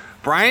it.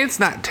 Bryant's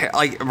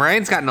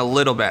gotten a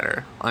little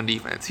better on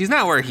defense. He's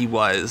not where he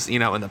was, in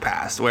the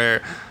past,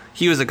 where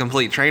he was a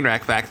complete train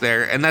wreck back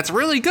there, and that's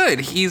really good.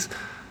 He's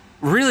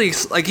really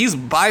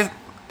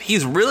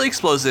he's really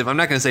explosive. I'm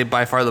not going to say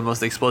by far the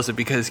most explosive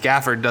because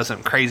Gafford does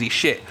some crazy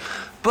shit,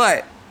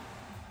 but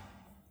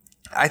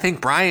I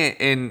think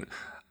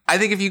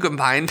if you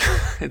combine,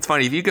 it's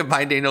funny, if you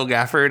combine Daniel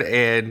Gafford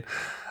and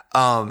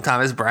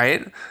Thomas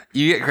Bryant,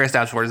 you get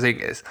Kristaps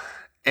Porzingis.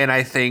 And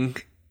I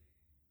think,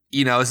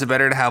 it's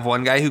better to have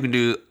one guy who can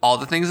do all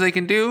the things they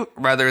can do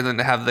rather than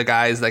to have the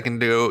guys that can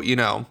do,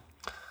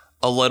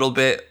 a little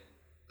bit,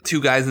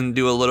 2 guys and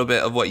do a little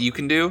bit of what you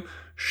can do.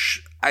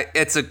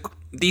 It's a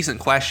decent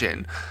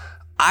question.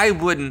 I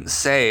wouldn't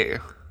say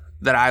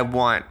that I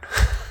want,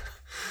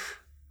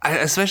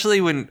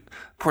 especially when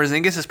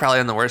Porzingis is probably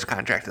on the worst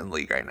contract in the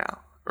league right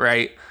now,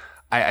 right?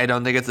 I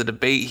don't think it's a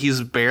debate.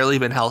 He's barely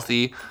been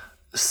healthy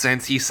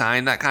since he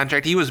signed that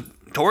contract. He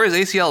tore his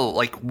ACL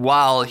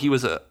while he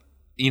was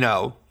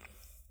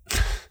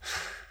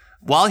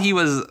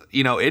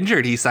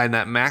injured. He signed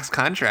that max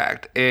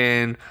contract,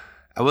 and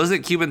it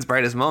wasn't Cuban's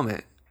brightest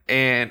moment.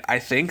 And I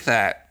think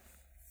that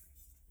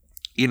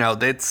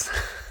that's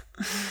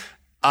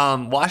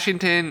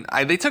Washington.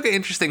 They took an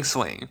interesting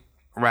swing,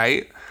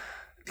 right?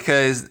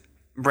 Because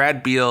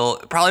Brad Beal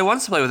probably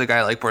wants to play with a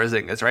guy like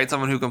Porzingis, right?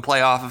 Someone who can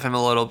play off of him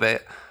a little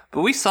bit.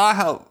 But we saw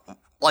how,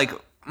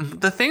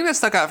 the thing that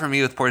stuck out for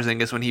me with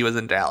Porzingis when he was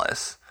in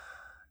Dallas,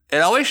 it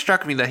always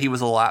struck me that he was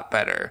a lot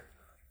better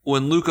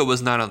when Luka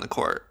was not on the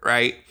court,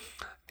 right?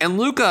 And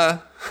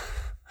Luka,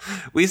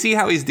 we see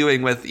how he's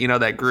doing with,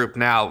 that group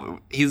now.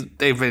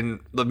 The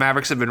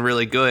Mavericks have been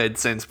really good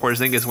since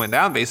Porzingis went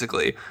down,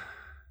 basically.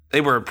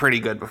 They were pretty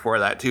good before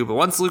that, too. But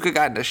once Luka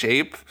got into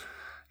shape,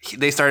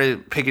 they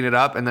started picking it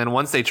up, and then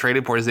once they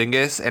traded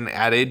Porzingis and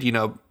added,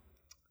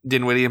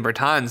 Dinwiddie and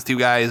Bertans, 2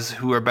 guys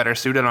who are better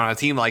suited on a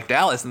team like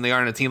Dallas than they are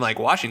on a team like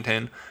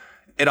Washington,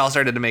 it all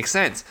started to make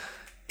sense.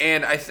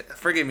 And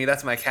forgive me,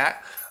 that's my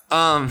cat.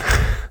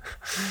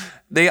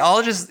 They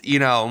all just,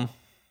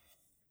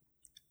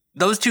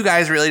 those 2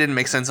 guys really didn't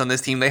make sense on this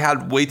team.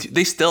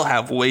 They still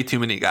have way too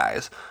many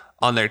guys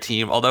on their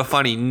team. Although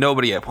funny,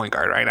 nobody at point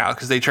guard right now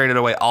because they traded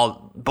away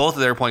both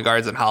of their point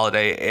guards in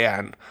Holiday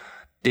and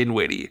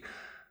Dinwiddie.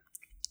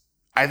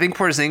 I think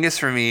Porzingis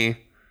for me,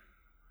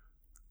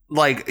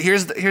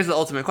 here's the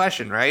ultimate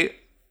question, right?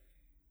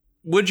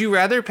 Would you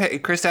rather pay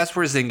Kristaps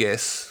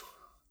Porzingis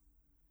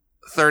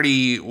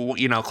 30,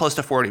 close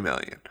to $40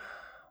 million,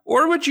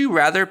 or would you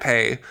rather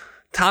pay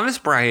Thomas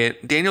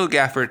Bryant, Daniel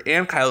Gafford,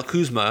 and Kyle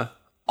Kuzma,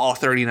 all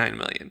 $39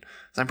 million.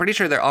 So I'm pretty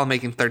sure they're all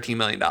making $13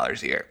 million a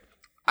year.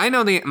 I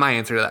know my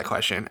answer to that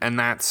question, and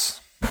that's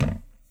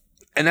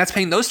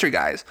paying those three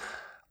guys.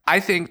 I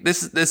think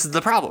this is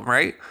the problem,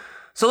 right?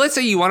 So let's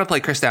say you want to play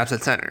Kristaps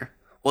at center.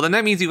 Well, then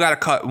that means you got to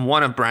cut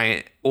one of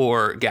Bryant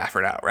or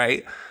Gafford out,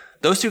 right?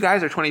 Those two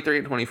guys are 23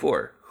 and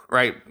 24,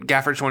 right?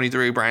 Gafford's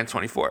 23, Bryant's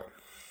 24.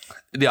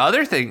 The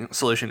other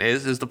solution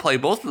is to play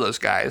both of those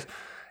guys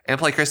and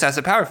play Kristaps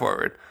at power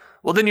forward.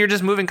 Well, then you're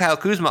just moving Kyle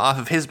Kuzma off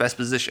of his best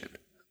position.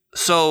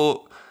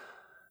 So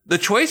the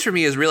choice for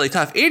me is really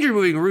tough. And you're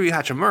moving Rui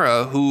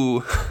Hachimura,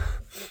 who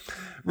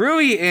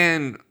Rui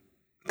and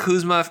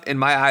Kuzma, in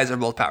my eyes, are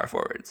both power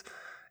forwards.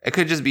 It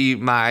could just be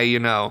my,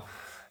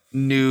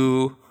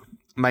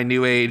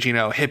 new age,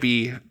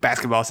 hippie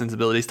basketball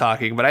sensibilities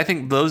talking, but I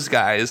think those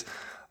guys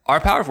are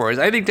power forwards.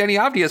 I think Denny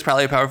Avdia is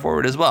probably a power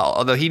forward as well,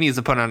 although he needs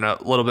to put on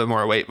a little bit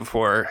more weight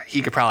before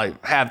he could probably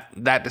have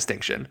that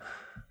distinction.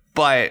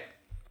 But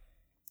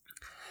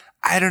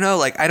I don't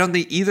know, I don't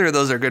think either of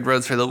those are good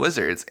roads for the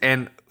Wizards.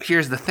 And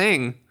here's the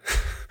thing.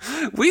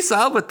 We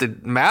saw what the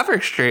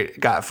Mavericks trade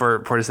got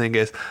for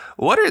Porzingis.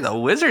 What are the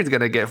Wizards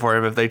going to get for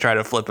him if they try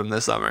to flip him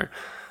this summer?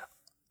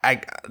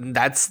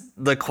 That's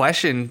the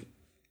question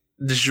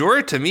du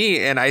jour to me.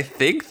 And I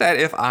think that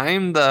if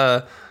I'm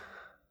the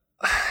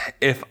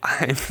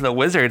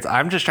Wizards,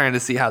 I'm just trying to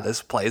see how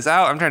this plays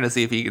out. I'm trying to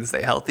see if he can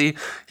stay healthy.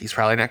 He's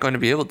probably not going to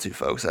be able to,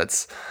 folks.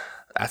 That's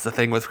the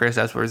thing with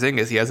Kristaps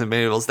Porzingis. He hasn't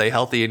been able to stay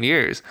healthy in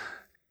years.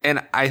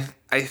 And I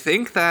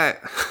think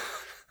that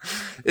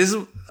is,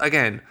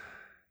 again,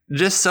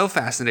 just so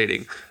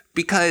fascinating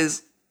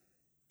because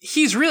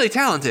he's really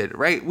talented,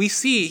 right? We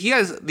see he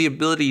has the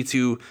ability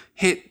to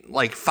hit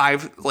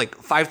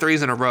five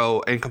threes in a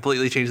row and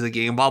completely change the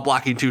game while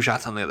blocking two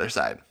shots on the other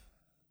side.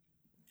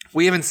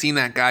 We haven't seen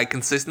that guy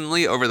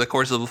consistently over the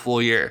course of a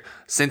full year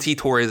since he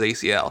tore his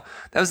ACL.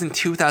 That was in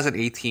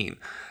 2018.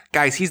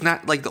 Guys, he's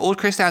not, the old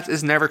Kristaps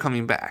is never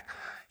coming back.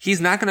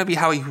 He's not going to be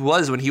how he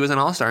was when he was an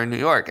all-star in New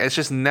York. It's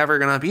just never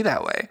going to be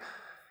that way.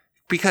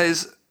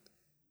 Because,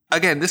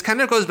 again, this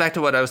kind of goes back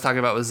to what I was talking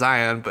about with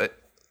Zion, but,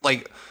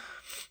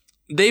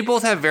 they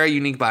both have very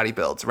unique body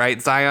builds,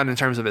 right? Zion in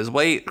terms of his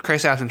weight,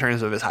 Kristaps in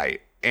terms of his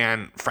height,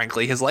 and,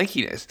 frankly, his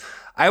lankiness.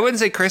 I wouldn't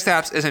say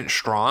Kristaps isn't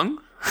strong.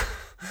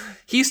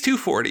 He's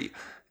 240.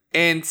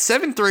 And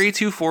 7'3",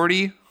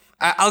 240,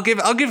 I'll give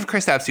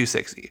Kristaps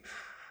 260.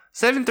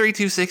 7'3",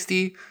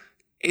 260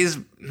 is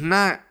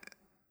not...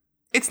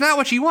 It's not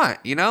what you want,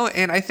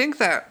 And I think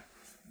that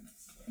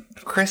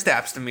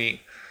Kristaps, to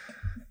me,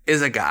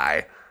 is a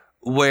guy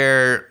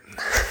where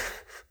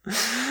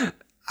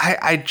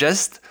I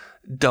just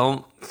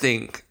don't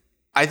think...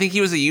 I think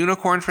he was a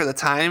unicorn for the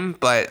time,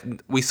 but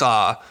we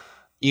saw,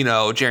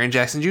 Jaren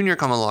Jackson Jr.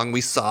 come along.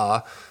 We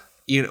saw,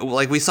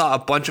 we saw a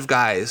bunch of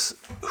guys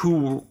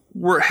who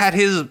had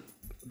his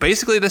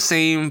basically the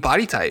same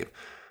body type.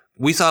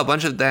 We saw a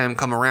bunch of them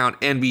come around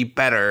and be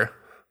better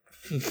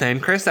than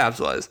Kristaps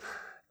was.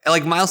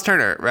 Miles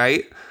Turner,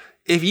 right?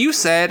 If you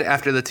said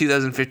after the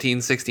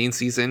 2015-16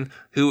 season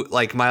who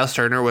Miles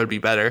Turner would be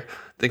better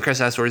than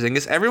Kristaps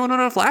Porzingis, everyone would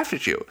have laughed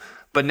at you.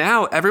 But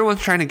now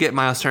everyone's trying to get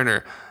Miles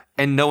Turner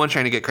and no one's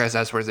trying to get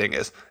Kristaps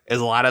Porzingis. Does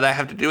a lot of that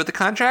have to do with the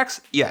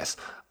contracts? Yes.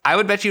 I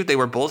would bet you if they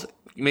were both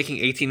making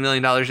 $18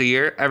 million a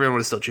year, everyone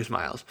would still choose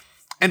Miles.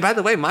 And by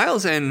the way,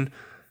 Miles and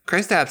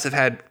Kristaps have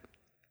had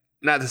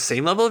not the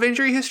same level of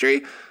injury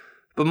history,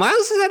 but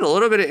Miles has had a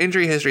little bit of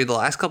injury history the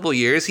last couple of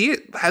years. He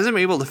hasn't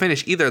been able to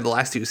finish either of the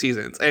last two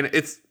seasons. And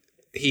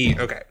he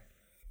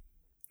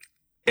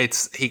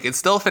could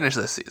still finish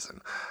this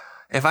season.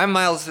 If I'm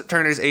Miles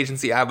Turner's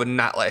agency, I would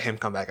not let him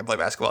come back and play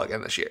basketball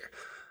again this year.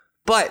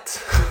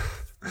 But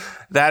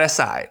that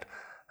aside,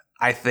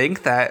 I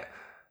think that,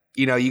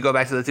 you go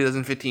back to the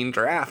 2015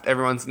 draft,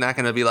 everyone's not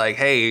going to be like,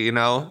 hey,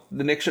 the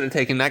Knicks should have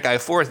taken that guy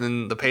 4th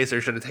and the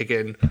Pacers should have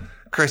taken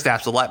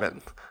Kristaps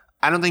 11th.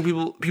 I don't think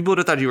people would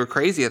have thought you were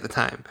crazy at the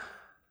time.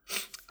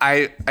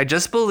 I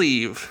just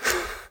believe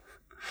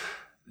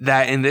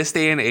that in this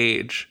day and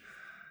age,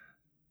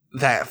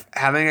 that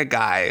having a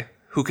guy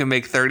who can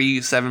make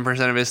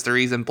 37% of his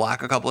threes and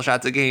block a couple of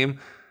shots a game,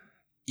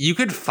 you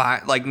could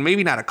find,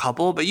 maybe not a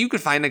couple, but you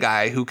could find a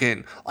guy who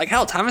can,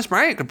 hell, Thomas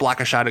Bryant could block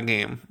a shot a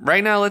game.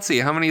 Right now, let's see,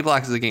 how many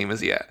blocks a game is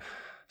he at?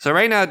 So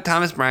right now,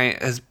 Thomas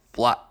Bryant has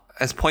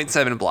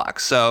 0.7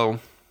 blocks, so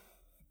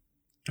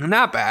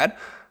not bad.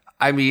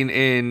 I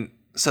mean,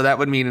 so that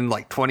would mean in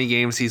 20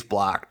 games he's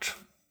blocked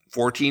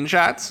 14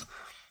 shots.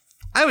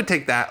 I would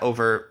take that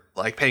over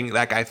paying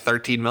that guy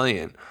 $13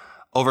 million,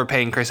 over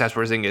paying Kristaps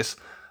Porzingis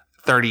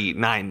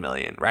 $39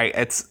 million, right?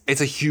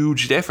 It's a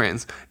huge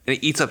difference, and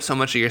it eats up so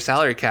much of your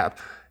salary cap.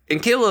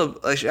 And Caleb,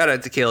 shout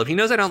out to Caleb. He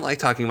knows I don't like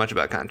talking much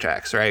about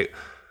contracts, right?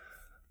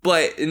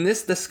 But in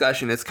this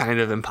discussion, it's kind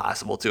of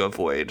impossible to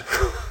avoid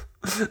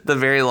the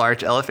very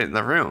large elephant in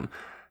the room,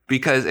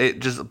 because it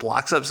just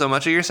blocks up so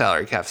much of your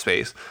salary cap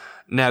space.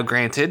 Now,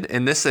 granted,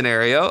 in this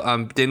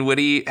scenario,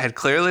 Dinwiddie had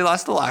clearly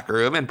lost the locker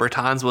room and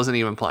Bertans wasn't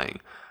even playing,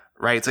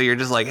 right? So you're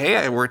just like,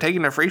 hey, we're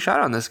taking a free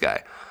shot on this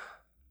guy.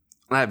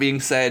 That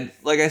being said,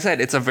 like I said,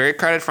 it's a very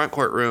crowded front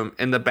court room,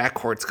 and the back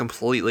court's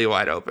completely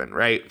wide open,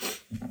 right?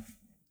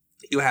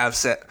 You have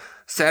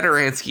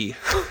Satoransky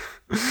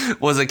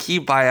was a key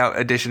buyout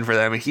addition for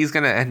them, and he's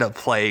going to end up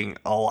playing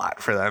a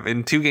lot for them.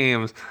 In two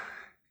games,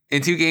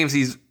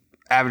 he's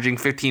averaging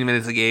 15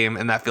 minutes a game,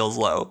 and that feels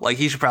low. Like,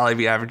 he should probably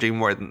be averaging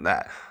more than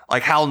that.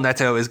 Like, Hal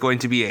Neto is going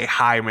to be a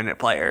high-minute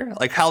player.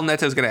 Like, Hal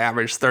Neto is going to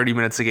average 30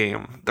 minutes a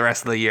game the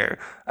rest of the year.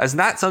 That's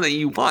not something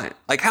you want.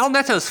 Like, Hal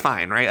Neto's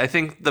fine, right? I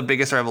think the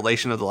biggest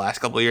revelation of the last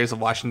couple of years of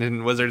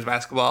Washington Wizards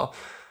basketball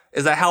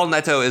is that Hal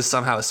Neto is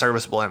somehow a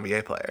serviceable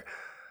NBA player.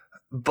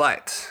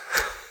 But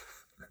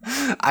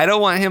I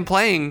don't want him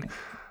playing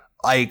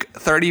like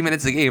 30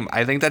 minutes a game.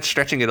 I think that's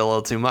stretching it a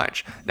little too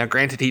much. Now,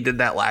 granted, he did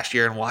that last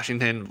year in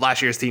Washington.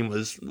 Last year's team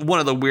was one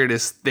of the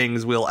weirdest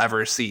things we'll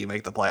ever see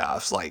make the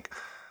playoffs. Like,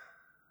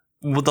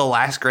 the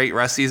last great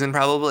Russ season,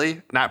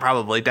 definitely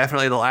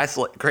the last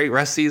great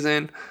Russ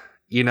season.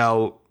 You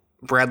know,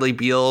 Bradley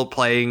Beal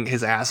playing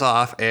his ass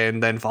off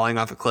and then falling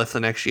off a cliff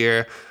the next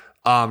year.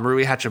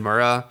 Rui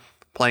Hachimura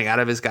playing out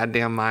of his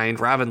goddamn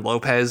mind. Robin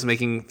Lopez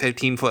making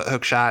 15-foot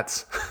hook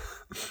shots.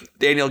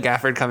 Daniel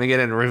Gafford coming in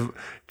and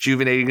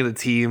rejuvenating the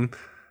team,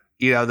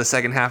 you know, the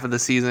second half of the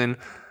season.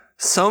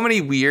 So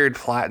many weird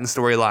plot and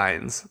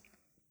storylines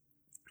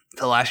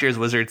to last year's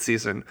Wizards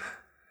season.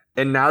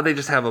 And now they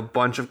just have a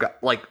bunch of good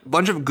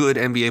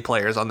NBA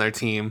players on their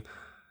team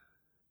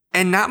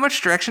and not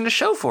much direction to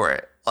show for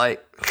it.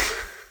 Like,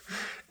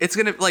 it's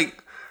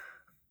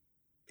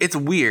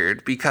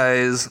weird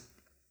because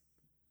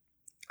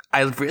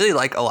I really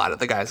like a lot of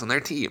the guys on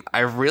their team. I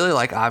really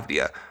like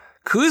Avdia.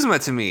 Kuzma,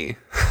 to me,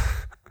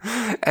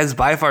 has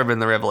by far been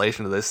the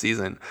revelation of this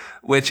season,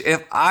 which you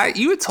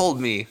had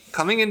told me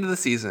coming into the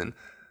season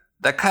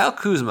that Kyle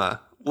Kuzma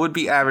would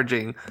be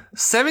averaging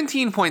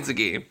 17 points a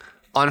game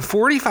on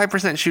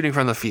 45% shooting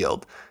from the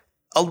field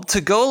to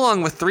go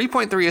along with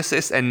 3.3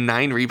 assists and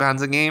 9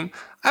 rebounds a game,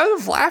 I would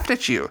have laughed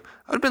at you.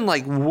 I would have been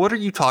like, what are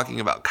you talking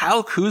about?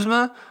 Kyle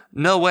Kuzma?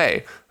 No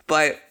way.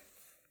 But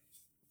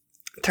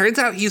turns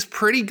out he's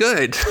pretty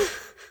good.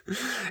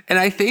 And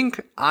I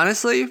think,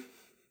 honestly,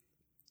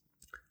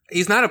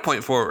 he's not a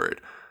point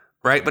forward,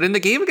 right? But in the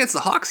game against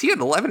the Hawks, he had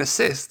 11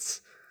 assists.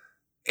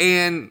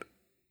 And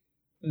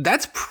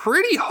that's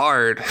pretty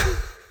hard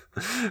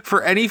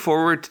for any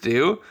forward to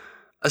do,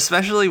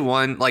 especially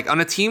one like on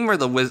a team where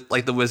the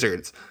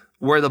Wizards,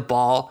 where the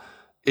ball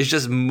is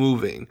just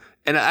moving.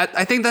 And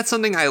I think that's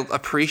something I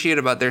appreciate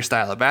about their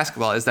style of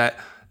basketball is that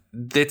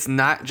it's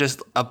not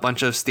just a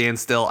bunch of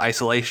standstill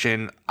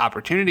isolation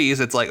opportunities.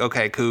 It's like,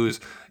 okay, Kuz,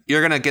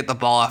 you're going to get the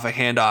ball off a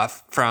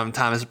handoff from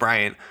Thomas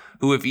Bryant,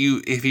 who if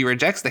he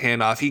rejects the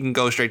handoff, he can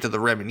go straight to the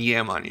rim and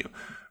yam on you,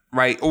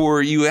 right?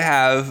 Or you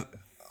have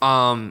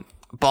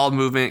ball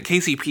movement.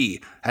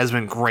 KCP has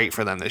been great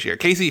for them this year.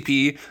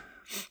 KCP,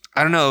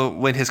 I don't know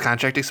when his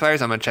contract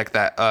expires. I'm going to check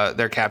that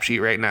their cap sheet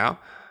right now.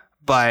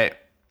 But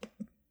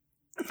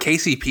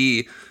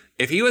KCP,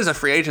 if he was a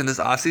free agent this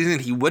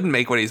offseason, he wouldn't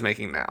make what he's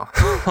making now.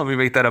 Let me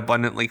make that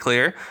abundantly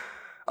clear.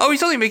 Oh,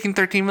 he's only making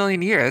 $13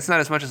 million a year. That's not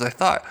as much as I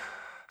thought.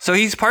 So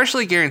he's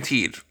partially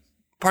guaranteed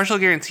on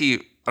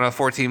a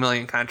 $14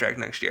 million contract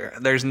next year.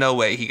 There's no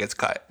way he gets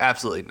cut.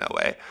 Absolutely no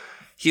way.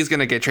 He's going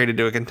to get traded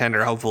to a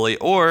contender, hopefully,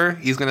 or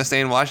he's going to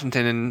stay in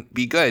Washington and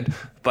be good.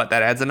 But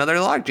that adds another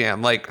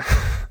logjam. Like,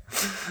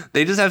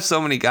 they just have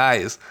so many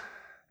guys.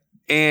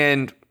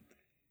 And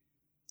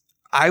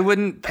I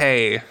wouldn't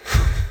pay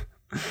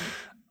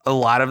a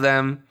lot of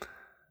them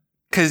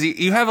because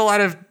you have a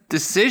lot of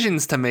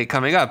decisions to make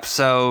coming up.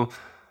 So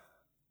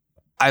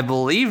I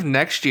believe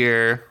next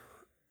year,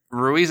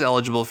 Rui's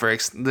eligible for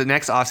the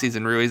next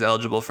offseason. Rui's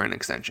eligible for an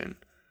extension,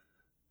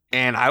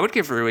 and I would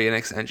give Rui an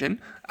extension.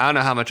 I don't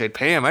know how much I'd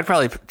pay him. I'd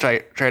probably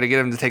try to get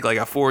him to take like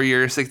a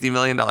 4-year, $60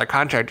 million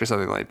contract or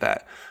something like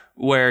that,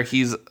 where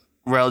he's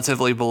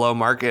relatively below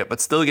market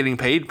but still getting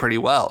paid pretty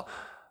well.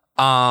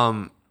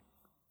 Because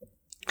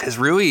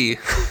Rui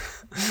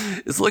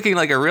is looking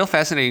like a real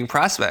fascinating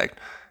prospect,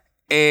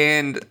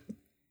 and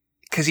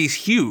because he's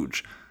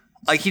huge,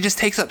 like he just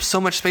takes up so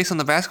much space on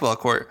the basketball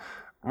court.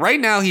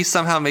 Right now, he's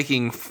somehow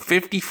making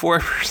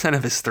 54%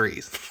 of his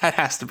threes. That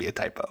has to be a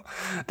typo.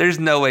 There's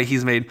no way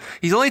he's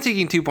only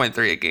taking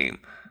 2.3 a game.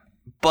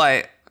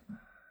 But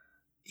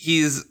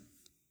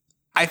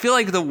I feel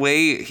like the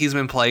way he's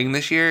been playing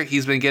this year,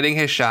 he's been getting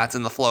his shots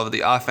in the flow of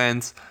the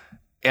offense.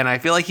 And I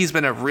feel like he's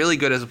been really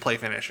good as a play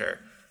finisher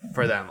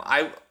for them.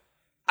 I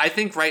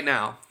think right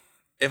now,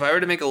 if I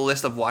were to make a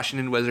list of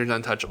Washington Wizards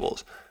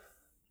untouchables,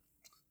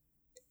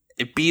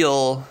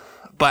 Beal...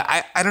 But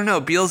I don't know.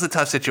 Beal's a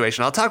tough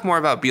situation. I'll talk more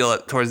about Beal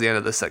towards the end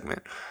of this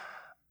segment.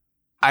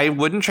 I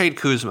wouldn't trade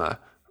Kuzma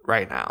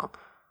right now.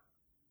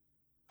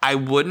 I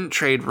wouldn't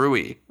trade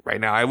Rui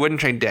right now. I wouldn't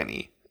trade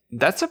Denny.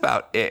 That's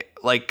about it.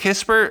 Like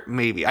Kispert,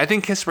 maybe. I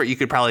think Kispert, you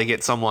could probably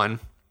get someone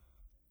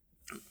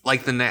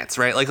like the Nets,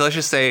 right? Like let's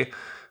just say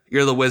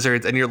you're the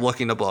Wizards and you're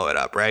looking to blow it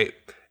up, right?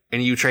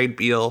 And you trade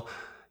Beal.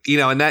 You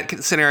know, in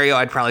that scenario,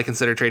 I'd probably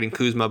consider trading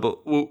Kuzma,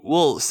 but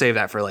we'll save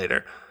that for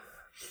later.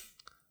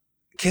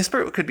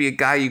 Kispert could be a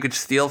guy you could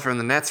steal from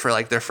the Nets for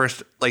like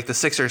the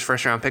Sixers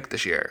first round pick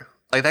this year.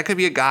 Like that could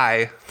be a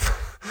guy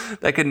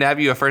that could nab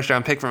you a first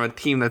round pick from a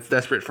team that's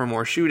desperate for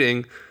more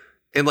shooting.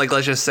 And like,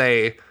 let's just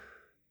say,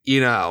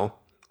 the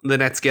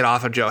Nets get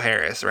off of Joe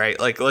Harris, right?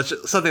 Like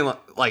something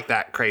like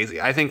that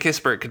crazy. I think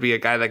Kispert could be a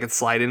guy that could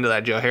slide into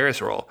that Joe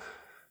Harris role.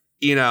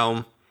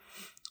 I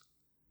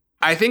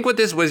think what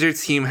this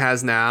Wizards team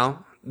has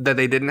now that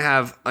they didn't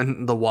have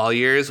in the Wall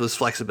years was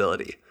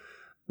flexibility,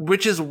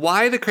 which is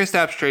why the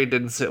Kristaps trade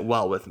didn't sit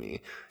well with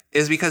me,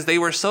 is because they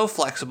were so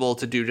flexible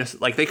to do just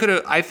like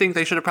I think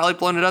they should have probably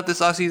blown it up this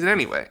offseason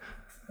anyway.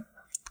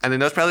 I think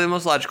that's probably the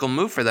most logical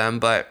move for them,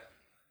 but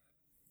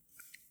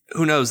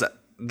who knows?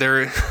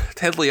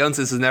 Ted Leonsis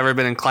has never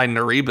been inclined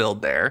to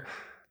rebuild there.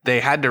 They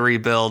had to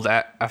rebuild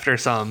after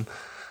some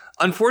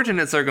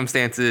unfortunate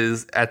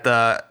circumstances at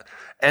the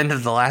end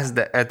of the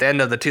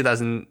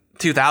 2000s.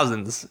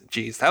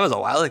 Jeez, that was a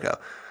while ago.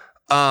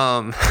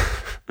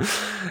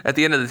 At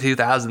the end of the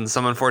 2000s,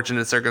 some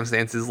unfortunate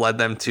circumstances led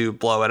them to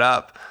blow it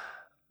up.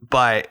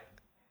 But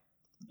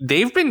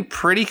they've been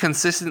pretty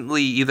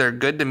consistently either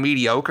good to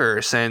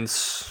mediocre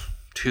since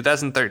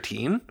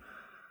 2013.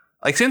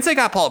 Like since they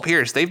got Paul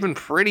Pierce, they've been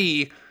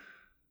pretty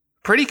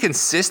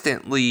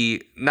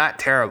consistently not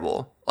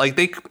terrible. Like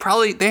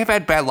they've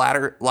had bad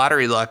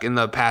lottery luck in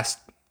the past,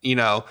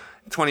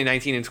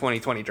 2019 and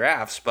 2020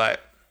 drafts,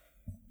 but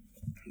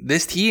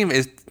this team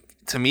is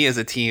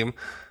a team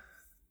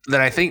that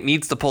I think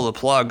needs to pull the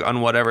plug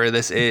on whatever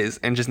this is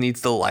and just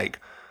needs to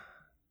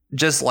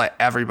just let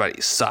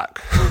everybody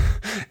suck.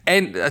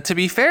 And to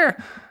be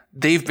fair,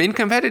 they've been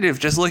competitive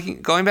just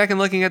going back and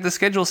looking at the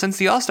schedule since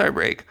the All-Star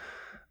break.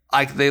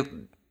 Like they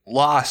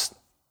lost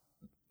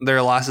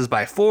their losses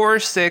by 4,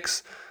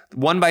 6,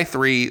 won by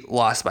 3,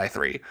 lost by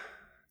 3.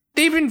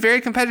 They've been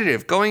very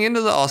competitive going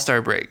into the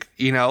All-Star break.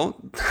 They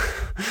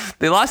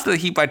lost to the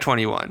Heat by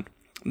 21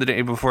 the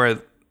day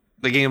before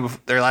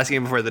their last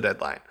game before the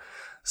deadline.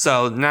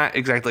 So not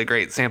exactly a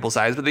great sample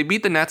size, but they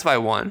beat the Nets by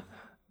 1.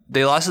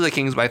 They lost to the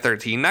Kings by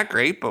 13. Not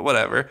great, but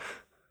whatever.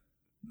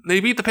 They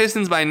beat the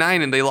Pistons by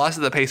 9 and they lost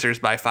to the Pacers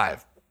by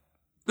 5.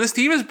 This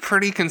team is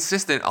pretty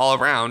consistent all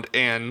around,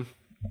 and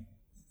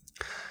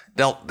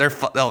they're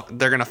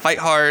going to fight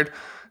hard.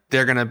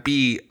 They're going to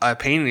be a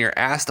pain in your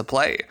ass to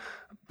play.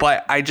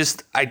 But I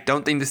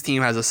don't think this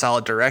team has a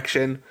solid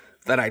direction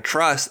that I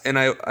trust, and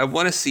I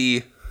want to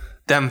see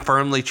them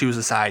firmly choose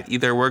a side.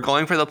 Either we're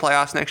going for the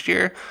playoffs next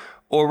year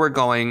or we're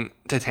going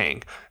to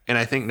tank. And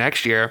I think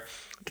next year,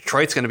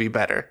 Detroit's going to be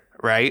better,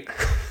 right?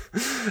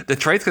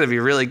 Detroit's going to be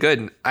really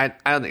good. I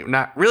don't think,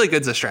 not really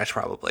good's a stretch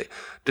probably.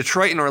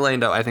 Detroit and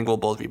Orlando, I think, will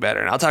both be better.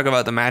 And I'll talk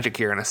about the Magic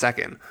here in a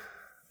second.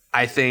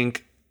 I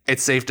think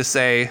it's safe to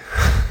say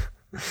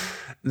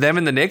them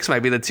and the Knicks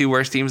might be the two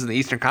worst teams in the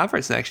Eastern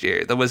Conference next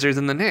year, the Wizards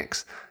and the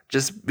Knicks,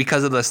 just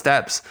because of the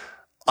steps.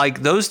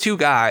 Like those two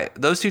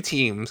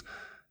teams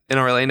in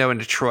Orlando and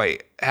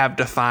Detroit have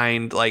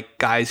defined like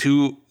guys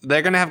who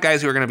they're going to have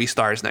guys who are going to be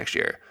stars next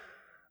year.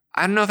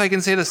 I don't know if I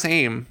can say the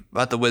same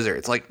about the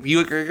Wizards. Like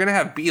you're going to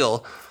have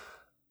Beal,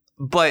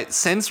 but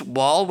since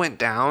Wall went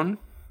down,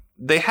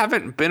 they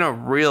haven't been a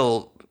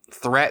real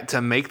threat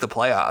to make the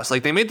playoffs.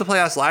 Like they made the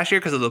playoffs last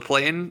year because of the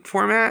play-in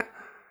format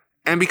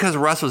and because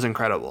Russ was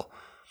incredible.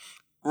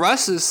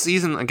 Russ's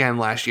season again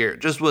last year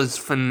just was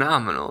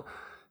phenomenal.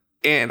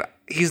 And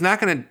he's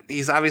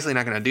obviously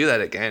not going to do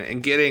that again.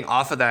 And getting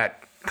off of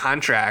that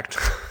contract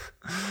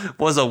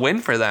was a win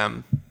for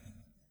them.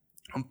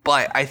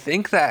 But I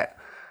think that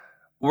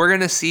we're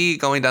going to see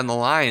going down the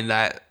line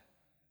that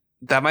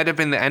might have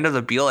been the end of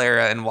the Beal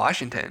era in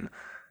Washington,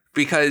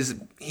 because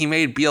he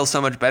made Beal so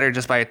much better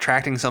just by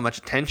attracting so much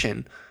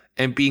attention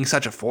and being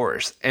such a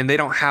force. And they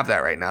don't have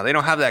that right now. They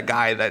don't have that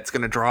guy that's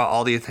going to draw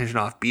all the attention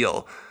off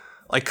Beal.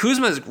 Like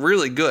Kuzma is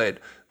really good,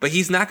 but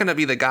he's not going to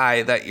be the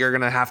guy that you're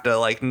going to have to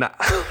like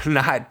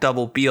not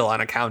double Beal on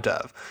account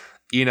of,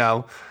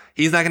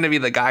 He's not going to be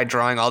the guy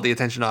drawing all the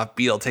attention off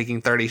Beal, taking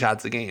 30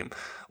 shots a game.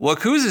 What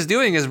Kuz is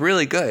doing is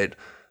really good,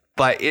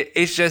 but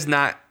it's just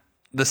not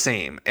the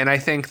same. And I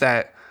think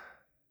that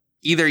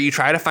either you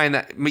try to find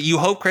that, you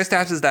hope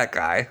Kristaps is that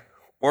guy,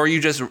 or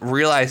you just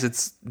realize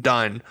it's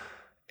done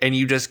and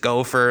you just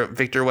go for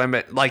Victor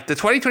Wembanyama. Like the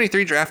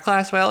 2023 draft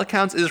class, by all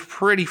accounts, is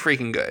pretty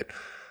freaking good.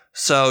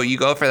 So you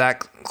go for that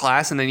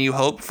class and then you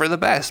hope for the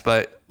best,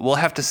 but we'll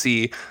have to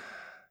see.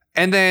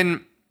 And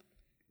then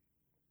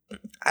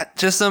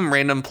just some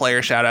random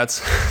player shout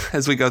outs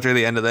as we go through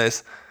the end of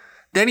this.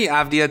 Denny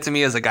Avdia to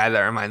me is a guy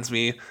that reminds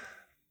me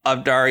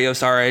of Dario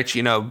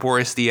Saric,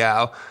 Boris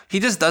Diaw. He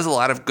just does a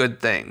lot of good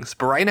things,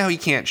 but right now he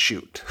can't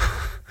shoot.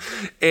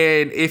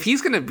 And if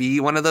he's going to be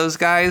one of those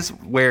guys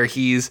where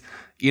he's,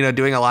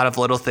 doing a lot of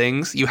little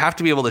things, you have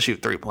to be able to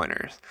shoot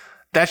 3-pointers.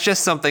 That's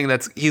just something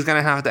he's going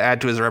to have to add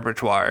to his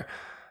repertoire,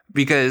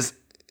 because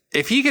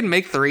if he can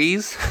make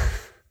threes,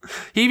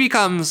 he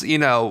becomes,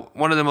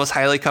 one of the most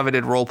highly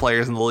coveted role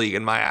players in the league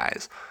in my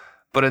eyes.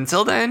 But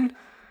until then,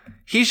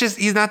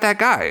 he's not that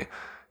guy.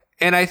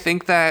 And I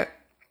think that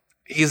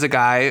he's a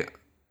guy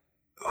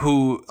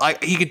who,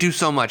 like, he could do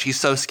so much. He's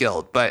so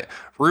skilled. But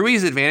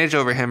Rui's advantage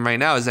over him right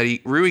now is that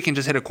Rui can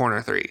just hit a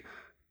corner three,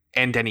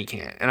 and Denny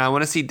can't. And I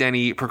want to see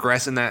Denny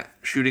progress in that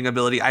shooting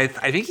ability. I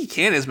think he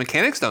can. His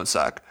mechanics don't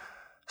suck.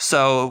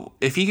 So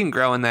if he can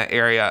grow in that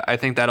area, I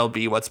think that'll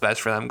be what's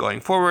best for them going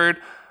forward.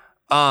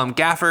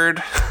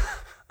 Gafford,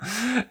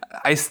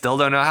 I still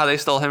don't know how they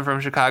stole him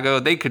from Chicago.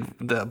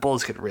 The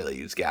Bulls could really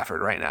use Gafford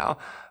right now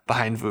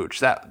behind Vooch.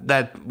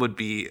 That would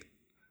be.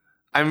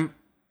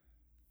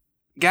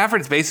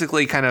 Gafford's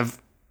basically kind of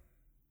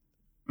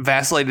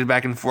vacillated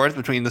back and forth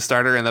between the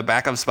starter and the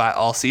backup spot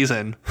all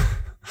season.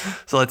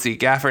 So let's see.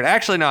 Gafford.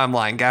 Actually, no, I'm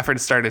lying. Gafford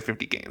started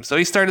 50 games. So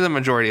he started the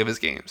majority of his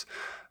games.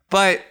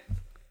 But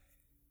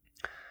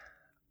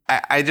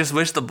I just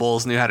wish the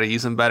Bulls knew how to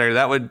use him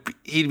better.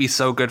 He'd be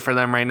so good for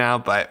them right now.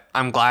 But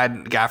I'm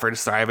glad Gafford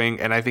is thriving.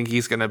 And I think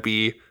he's going to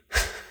be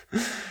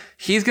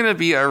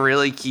a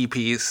really key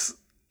piece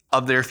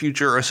of their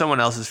future or someone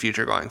else's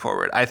future going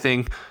forward. I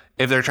think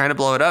if they're trying to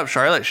blow it up,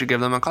 Charlotte should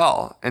give them a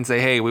call and say,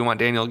 hey, we want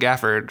Daniel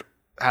Gafford.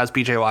 How's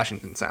PJ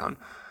Washington sound?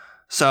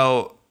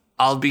 So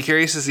I'll be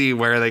curious to see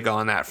where they go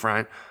on that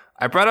front.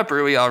 I brought up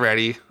Rui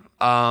already.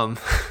 I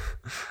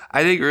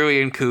think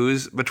Rui and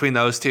Kuz, between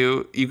those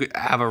two, you could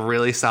have a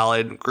really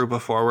solid group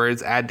of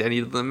forwards. Add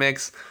Denny to the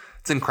mix.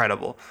 It's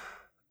incredible.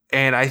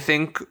 And I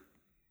think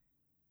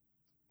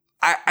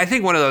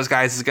one of those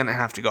guys is going to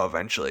have to go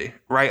eventually,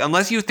 right?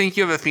 Unless you think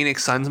you have a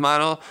Phoenix Suns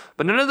model.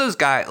 But none of those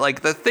guys,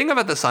 like, the thing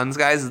about the Suns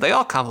guys is they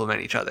all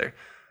complement each other,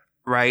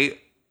 right?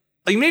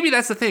 Like, maybe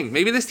that's the thing.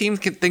 Maybe this team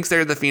thinks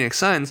they're the Phoenix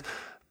Suns,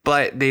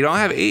 but they don't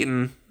have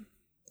Ayton.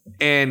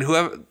 And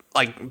whoever,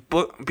 like,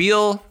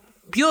 Beal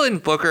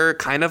and Booker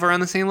kind of are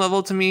on the same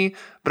level to me,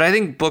 but I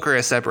think Booker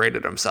has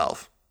separated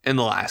himself in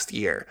the last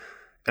year.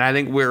 And I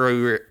think where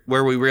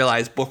we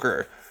realize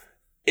Booker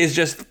is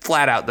just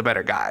flat out the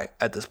better guy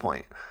at this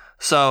point.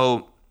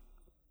 So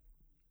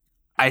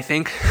I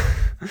think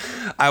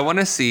I want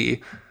to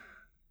see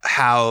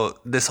how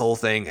this whole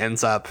thing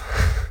ends up,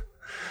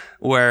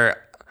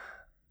 where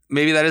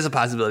maybe that is a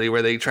possibility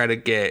where they try to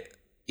get,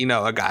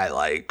 a guy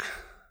like,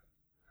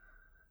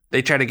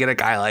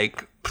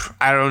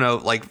 I don't know,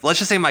 like, let's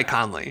just say Mike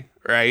Conley,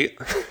 right?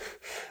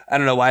 I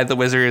don't know why the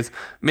Wizards,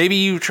 maybe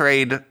you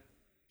trade,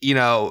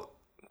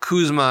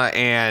 Kuzma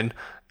and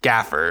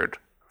Gafford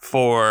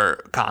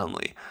for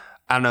Conley.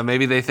 I don't know,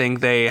 maybe they think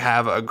they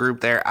have a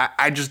group there.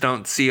 I just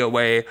don't see a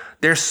way.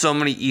 There's so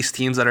many East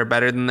teams that are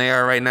better than they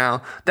are right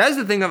now. That's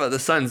the thing about the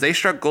Suns. They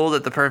struck gold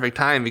at the perfect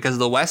time because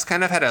the West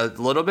kind of had a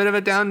little bit of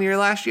a down year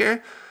last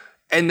year.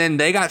 And then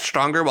they got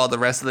stronger while the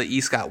rest of the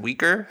East got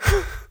weaker.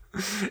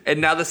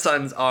 And now the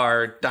Suns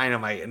are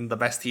dynamite and the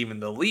best team in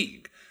the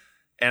league.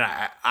 And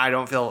I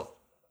don't feel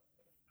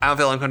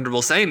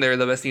uncomfortable saying they're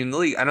the best team in the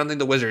league. I don't think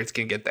the Wizards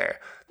can get there.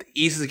 The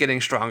East is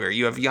getting stronger.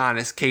 You have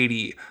Giannis,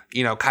 KD,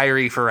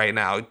 Kyrie for right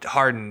now,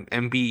 Harden,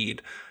 Embiid,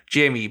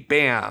 Jimmy,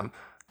 Bam,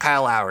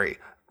 Kyle Lowry,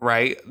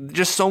 right?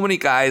 Just so many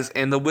guys.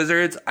 And the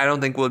Wizards, I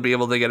don't think would be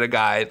able to get a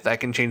guy that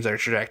can change their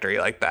trajectory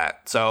like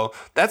that. So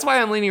that's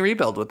why I'm leaning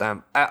rebuild with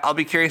them. I'll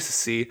be curious to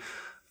see.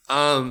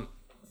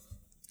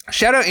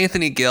 Shout out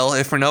Anthony Gill,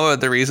 if for no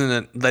other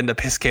reason than to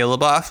piss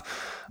Caleb off.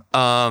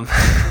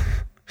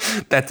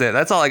 That's it.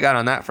 That's all I got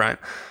on that front.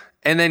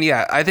 And then,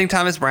 yeah, I think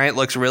Thomas Bryant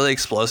looks really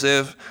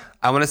explosive.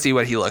 I want to see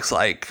what he looks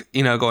like,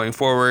 going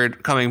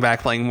forward, coming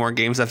back, playing more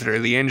games after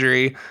the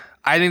injury.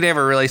 I think they have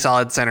a really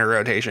solid center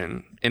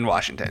rotation in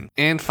Washington.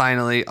 And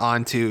finally,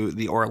 on to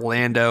the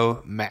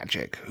Orlando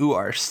Magic, who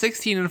are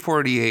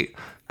 16-48,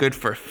 good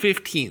for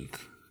 15th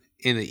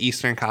in the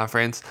Eastern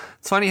Conference.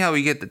 It's funny how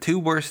we get the two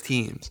worst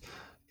teams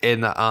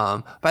in the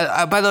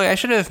by the way, I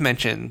should have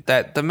mentioned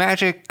that the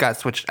Magic got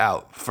switched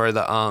out for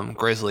the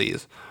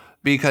Grizzlies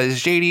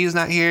because JD is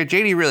not here.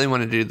 JD really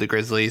wanted to do the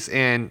Grizzlies,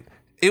 and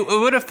it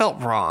would have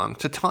felt wrong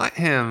to taunt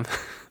him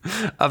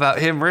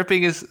about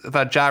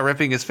Ja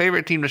ripping his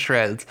favorite team to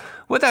shreds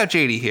without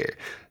JD here.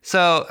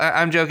 So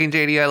I'm joking,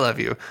 JD, I love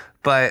you,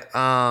 but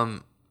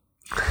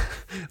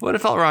it would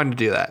have felt wrong to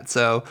do that.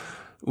 So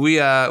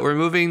we're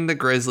moving the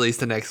Grizzlies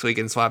to next week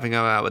and swapping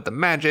them out with the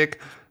Magic.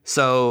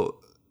 So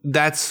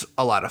that's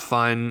a lot of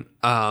fun.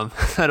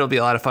 That'll be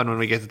a lot of fun when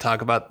we get to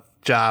talk about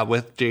Ja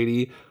with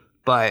JD.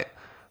 But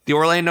the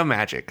Orlando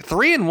Magic,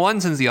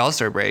 3-1 since the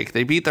All-Star break.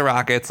 They beat the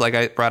Rockets, like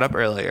I brought up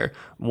earlier,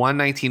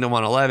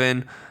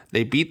 119-111.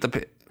 They beat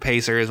the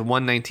Pacers,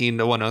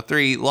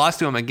 119-103. Lost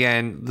to them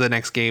again the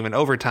next game in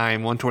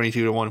overtime,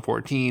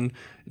 122-114. And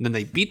then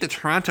they beat the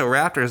Toronto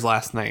Raptors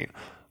last night,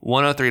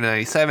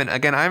 103-97.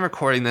 Again, I'm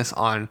recording this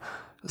on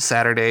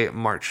Saturday,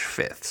 March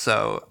 5th.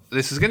 So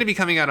this is going to be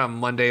coming out on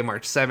Monday,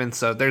 March 7th.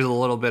 So there's a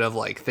little bit of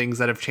like things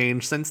that have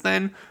changed since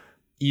then.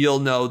 You'll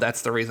know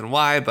that's the reason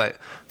why. But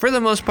for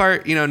the most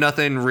part,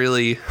 nothing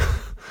really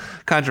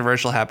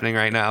controversial happening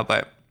right now.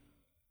 But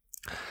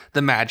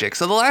the Magic.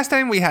 So the last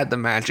time we had the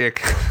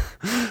Magic,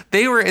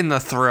 they were in the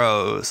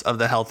throes of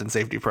the health and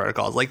safety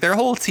protocols. Like their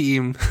whole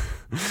team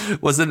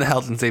was in the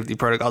health and safety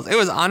protocols. It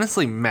was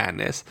honestly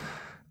madness.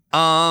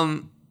 It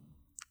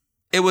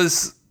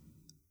was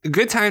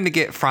good time to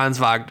get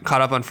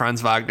caught up on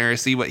Franz Wagner,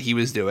 see what he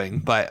was doing.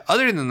 But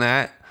other than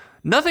that,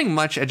 nothing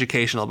much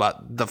educational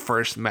about the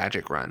first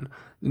Magic run.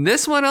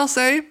 This one, I'll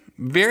say,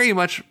 very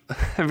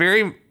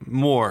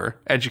more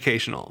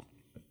educational.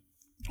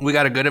 We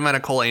got a good amount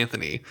of Cole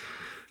Anthony,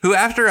 who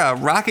after a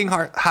rocking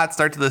hot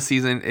start to the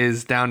season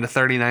is down to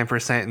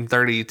 39% and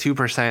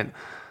 32%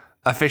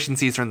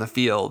 efficiencies from the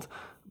field.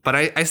 But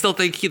I still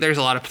think there's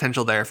a lot of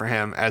potential there for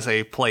him as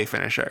a play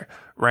finisher,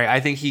 right? I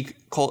think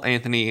Cole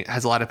Anthony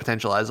has a lot of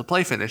potential as a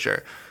play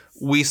finisher.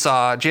 We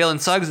saw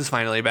Jalen Suggs is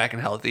finally back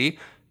and healthy.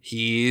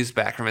 He's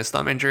back from his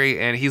thumb injury,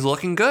 and he's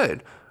looking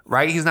good,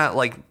 right? He's not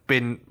like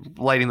been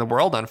lighting the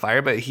world on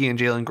fire, but he and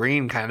Jalen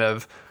Green kind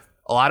of,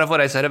 a lot of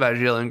what I said about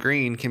Jalen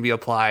Green can be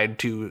applied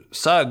to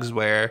Suggs,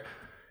 where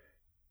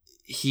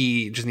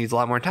he just needs a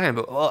lot more time.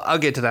 But I'll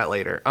get to that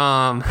later.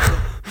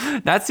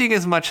 Not seeing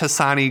as much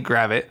Hassani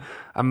Gravett.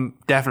 I'm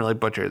definitely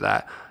butchered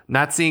that.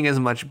 Not seeing as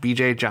much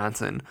BJ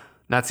Johnson.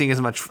 Not seeing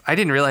as much. I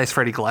didn't realize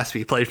Freddie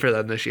Gillespie played for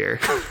them this year.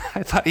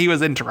 I thought he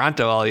was in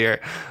Toronto all year.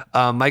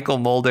 Michael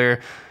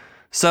Mulder.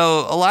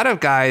 So a lot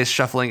of guys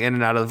shuffling in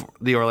and out of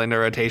the Orlando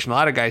rotation. A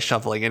lot of guys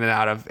shuffling in and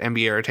out of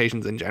NBA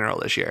rotations in general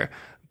this year.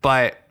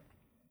 But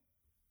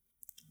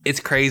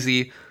it's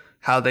crazy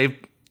how they've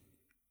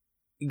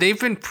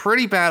been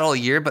pretty bad all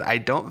year, but I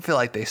don't feel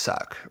like they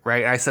suck,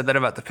 right? I said that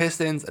about the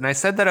Pistons, and I'm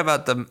saying that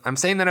about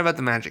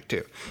the Magic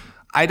too.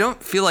 I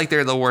don't feel like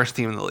they're the worst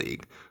team in the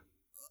league.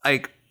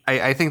 Like,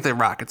 I think the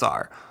Rockets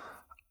are.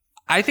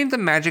 I think the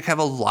Magic have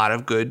a lot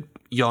of good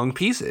young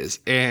pieces,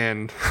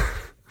 and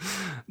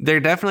they're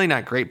definitely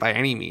not great by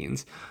any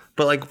means.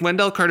 But like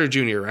Wendell Carter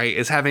Jr., right,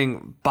 is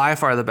having by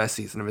far the best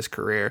season of his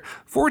career.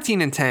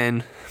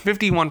 14-10,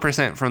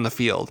 51% from the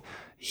field.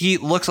 He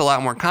looks a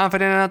lot more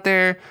confident out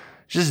there,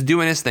 just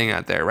doing his thing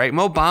out there, right?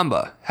 Mo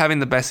Bamba having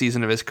the best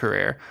season of his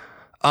career.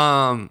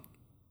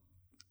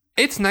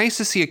 It's nice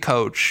to see a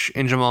coach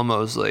in Jamal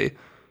Mosley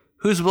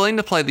who's willing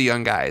to play the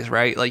young guys,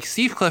 right? Like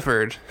Steve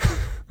Clifford.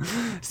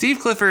 Steve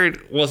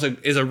Clifford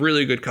is a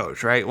really good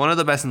coach, right? One of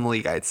the best in the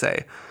league, I'd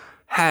say.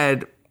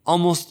 Had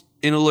almost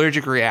an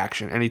allergic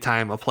reaction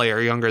anytime a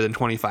player younger than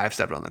 25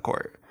 stepped on the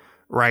court,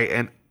 right?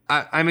 And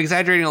I'm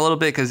exaggerating a little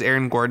bit because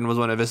Aaron Gordon was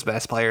one of his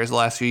best players the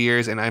last few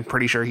years, and I'm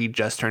pretty sure he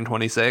just turned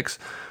 26.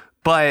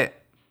 But,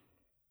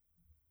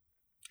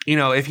 you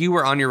know, if you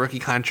were on your rookie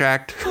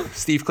contract,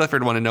 Steve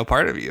Clifford wanted no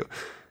part of you.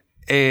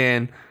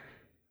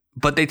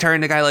 But they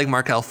turned a guy like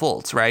Markelle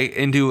Fultz, right,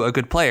 into a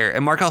good player.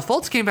 And Markelle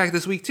Fultz came back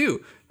this week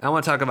too. I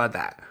want to talk about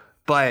that.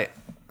 But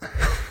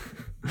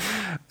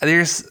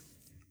there's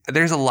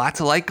a lot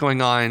to like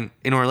going on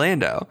in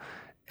Orlando.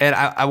 And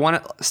I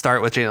want to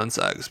start with Jalen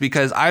Suggs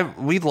because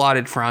we've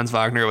lauded Franz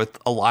Wagner with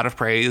a lot of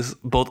praise,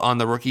 both on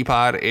the rookie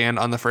pod and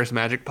on the first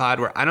Magic pod,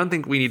 where I don't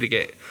think we need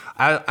to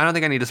I don't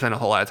think I need to spend a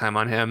whole lot of time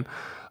on him.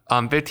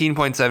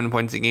 15.7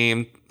 points a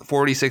game,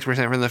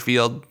 46% from the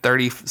field,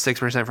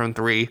 36% from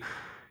three.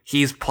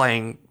 He's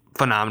playing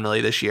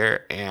phenomenally this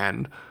year.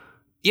 And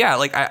yeah,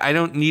 like I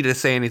don't need to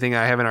say anything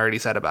I haven't already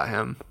said about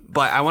him.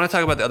 But I want to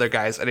talk about the other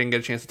guys I didn't get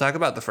a chance to talk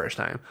about the first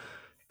time.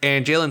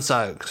 And Jalen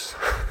Suggs,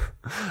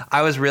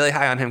 I was really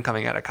high on him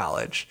coming out of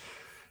college.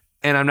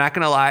 And I'm not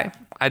going to lie,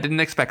 I didn't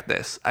expect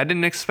this. I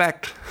didn't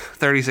expect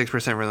 36%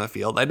 from the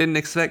field. I didn't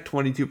expect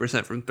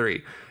 22% from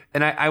three.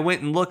 And I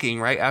went and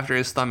looking right after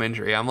his thumb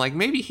injury. I'm like,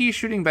 maybe he's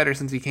shooting better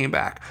since he came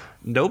back.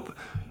 Nope.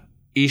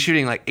 He's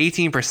shooting like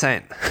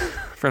 18%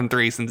 from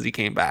three since he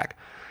came back.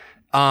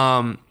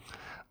 I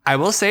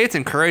will say it's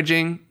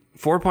encouraging.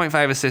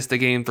 4.5 assists a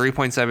game,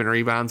 3.7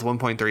 rebounds,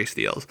 1.3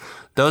 steals.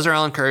 Those are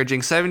all encouraging.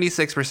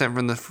 76%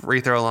 from the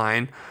free throw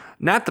line.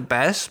 Not the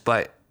best,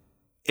 but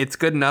it's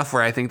good enough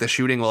where I think the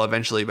shooting will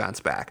eventually bounce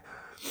back.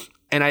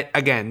 And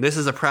again, this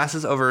is a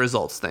process over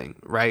results thing,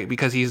 right?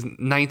 Because he's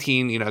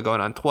 19, going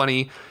on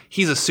 20.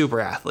 He's a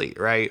super athlete,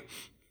 right?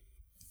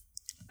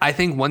 I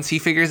think once he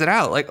figures it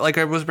out, like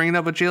I was bringing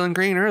up with Jalen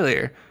Green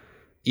earlier,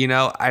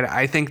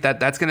 I think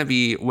that's going to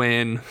be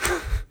when,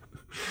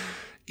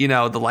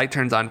 the light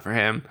turns on for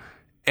him.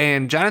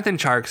 And Jonathan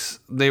Tjarks,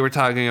 they were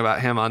talking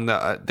about him on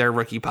their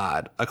rookie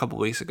pod a couple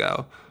weeks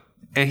ago.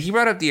 And he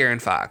brought up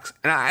De'Aaron Fox.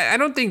 And I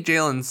don't think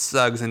Jalen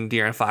Suggs and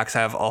De'Aaron Fox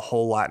have a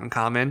whole lot in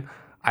common.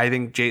 I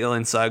think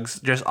Jalen Suggs,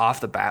 just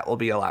off the bat, will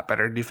be a lot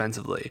better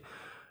defensively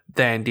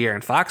than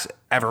De'Aaron Fox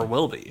ever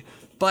will be.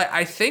 But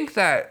I think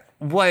that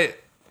what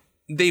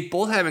they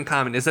both have in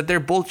common is that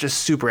they're both just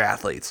super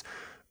athletes,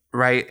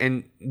 right?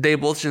 And they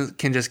both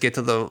can just get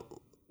to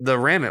the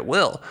rim at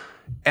will.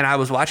 And I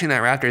was watching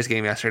that Raptors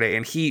game yesterday,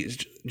 and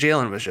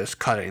Jalen was just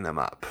cutting them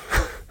up,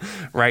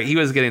 right? He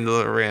was getting to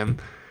the rim.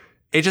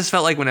 It just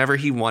felt like whenever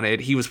he wanted,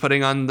 he was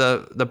putting on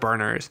the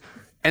burners,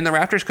 and the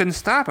Raptors couldn't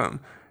stop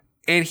him.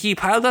 And he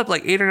piled up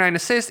like 8 or 9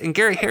 assists, and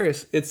Gary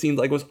Harris, it seemed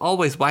like, was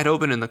always wide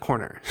open in the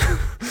corner.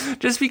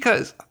 just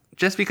because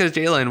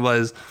Jalen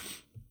was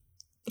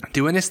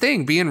doing his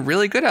thing, being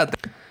really good out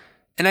there.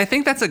 And I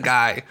think that's a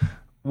guy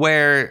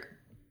where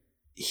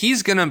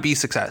he's going to be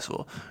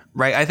successful,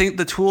 right? I think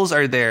the tools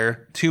are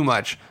there too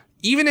much.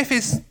 Even if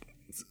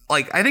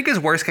I think his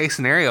worst case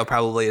scenario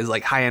probably is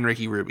like high-end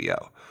Ricky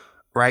Rubio,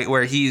 right?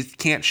 Where he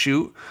can't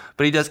shoot,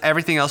 but he does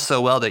everything else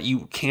so well that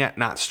you can't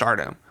not start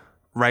him,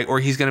 right? Or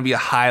he's going to be a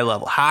high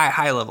level.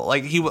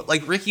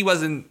 Like Ricky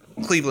was in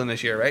Cleveland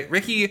this year, right?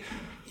 Ricky,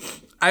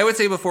 I would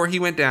say before he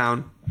went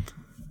down,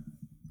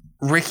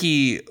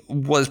 Ricky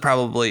was he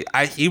probably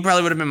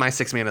would have been my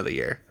sixth man of the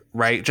year,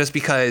 right? Just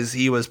because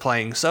he was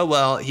playing so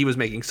well, he was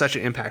making such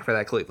an impact for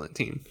that Cleveland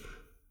team.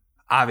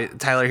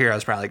 Tyler Hero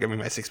is probably going to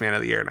be my sixth man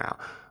of the year now.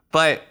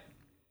 But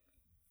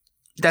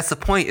that's the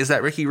point, is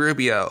that Ricky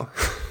Rubio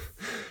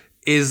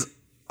is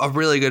a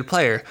really good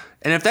player.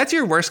 And if that's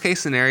your worst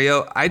case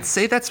scenario, I'd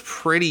say that's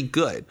pretty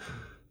good.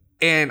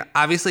 And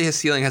obviously his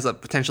ceiling has a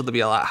potential to be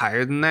a lot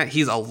higher than that.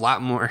 He's a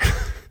lot more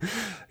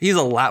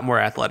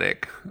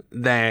athletic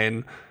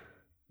than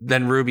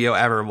Rubio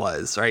ever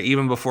was, right?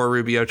 Even before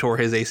Rubio tore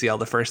his ACL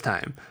the first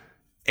time.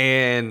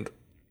 And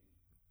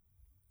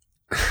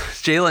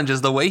Jalen,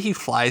 just the way he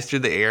flies through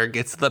the air,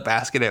 gets to the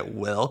basket at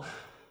will,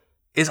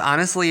 is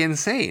honestly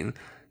insane.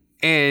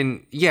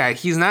 And yeah,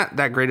 he's not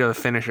that great of a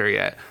finisher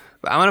yet.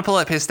 But I'm going to pull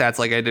up his stats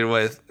like I did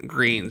with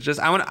Green's.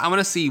 I want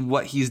to see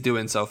what he's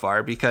doing so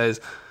far, because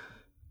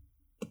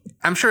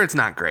I'm sure it's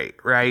not great,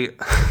 right?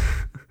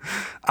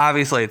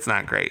 Obviously it's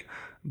not great.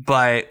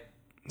 But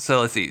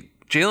so let's see.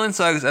 Jalen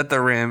Suggs at the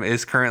rim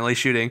is currently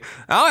shooting.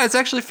 Oh, it's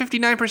actually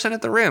 59%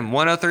 at the rim,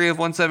 103 of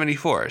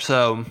 174.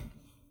 So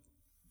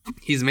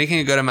he's making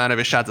a good amount of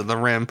his shots at the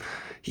rim.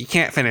 He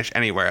can't finish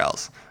anywhere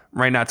else.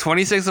 Right now,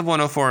 26 of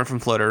 104 from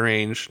floater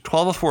range,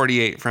 12 of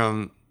 48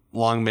 from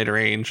long mid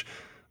range,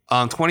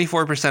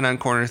 24% on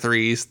corner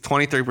threes,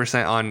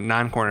 23% on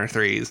non-corner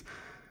threes.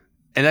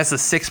 And that's the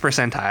 6th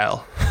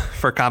percentile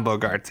for combo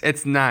guards.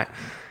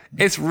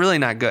 It's really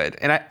not good.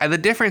 And the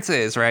difference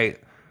is, right,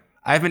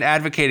 I've been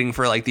advocating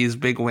for like these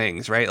big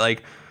wings, right?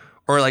 Like,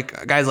 or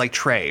like guys like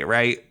Trey,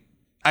 right?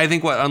 I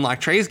think what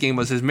unlocked Trey's game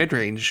was his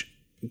mid-range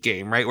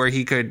game, right? Where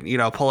he could,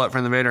 pull up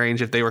from the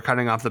mid-range if they were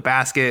cutting off the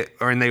basket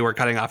or and they were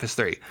cutting off his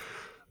three.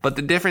 But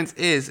the difference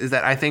is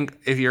that I think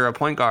if you're a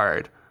point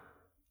guard,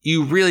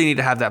 you really need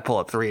to have that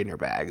pull-up three in your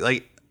bag,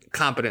 like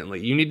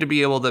competently. You need to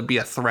be able to be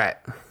a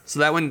threat. So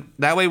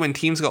that way when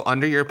teams go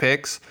under your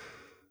picks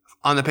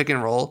on the pick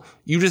and roll,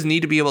 you just need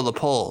to be able to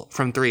pull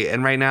from three.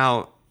 And right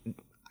now,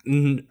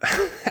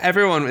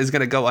 everyone is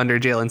going to go under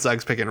Jalen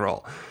Suggs pick and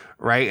roll,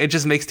 right? It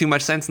just makes too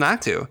much sense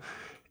not to.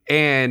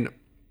 And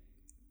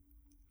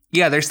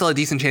yeah, there's still a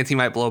decent chance he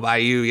might blow by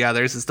you. Yeah,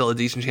 there's still a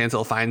decent chance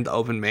he'll find the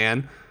open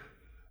man.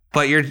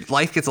 But your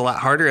life gets a lot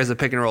harder as a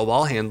pick and roll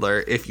ball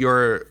handler if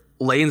your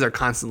lanes are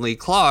constantly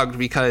clogged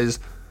because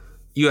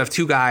you have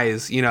two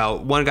guys,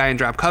 one guy in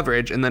drop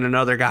coverage and then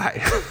another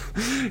guy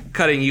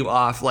cutting you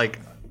off like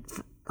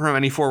from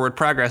any forward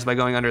progress by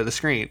going under the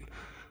screen.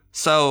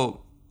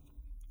 So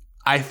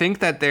I think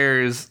that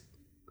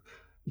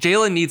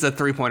Jalen needs a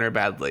three-pointer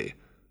badly.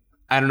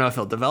 I don't know if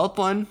he'll develop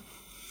one.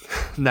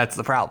 That's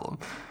the problem.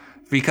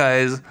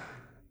 Because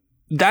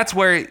that's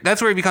where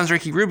he becomes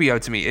Ricky Rubio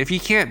to me. If he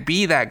can't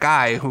be that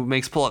guy who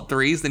makes pull-up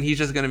threes, then he's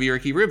just going to be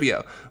Ricky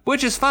Rubio,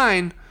 which is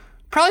fine.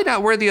 Probably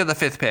not worthy of the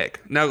 5th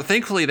pick. Now,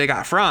 thankfully, they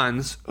got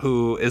Franz,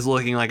 who is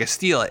looking like a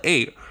steal at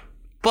 8.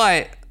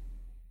 But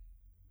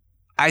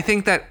I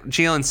think that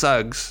Jalen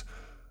Suggs,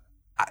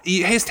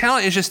 his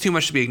talent is just too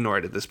much to be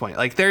ignored at this point.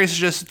 Like, there is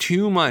just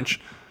too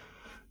much,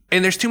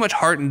 and there's too much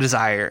heart and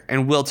desire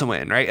and will to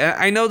win, right? And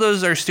I know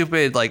those are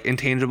stupid, like,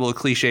 intangible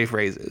cliche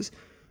phrases.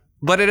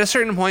 But at a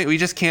certain point, we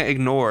just can't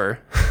ignore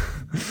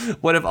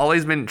what have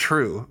always been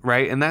true,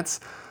 right? And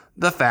that's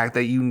the fact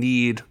that you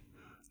need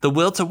the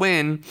will to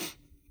win.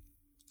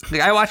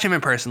 Like, I watched him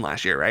in person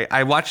last year, right?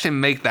 I watched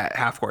him make that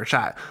half-court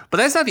shot. But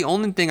that's not the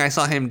only thing I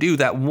saw him do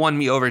that won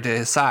me over to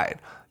his side.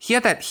 He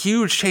had that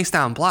huge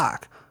chase-down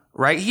block,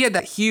 right? He had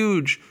that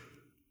huge,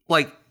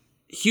 I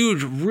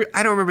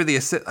don't remember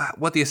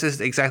what the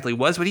assist exactly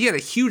was, but he had a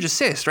huge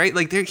assist, right?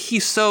 Like,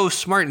 he's so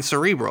smart and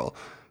cerebral.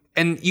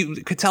 And you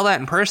could tell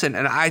that in person,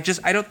 and I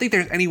don't think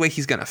there's any way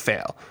he's going to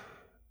fail,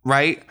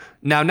 right?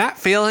 Now, not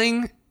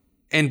failing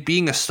and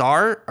being a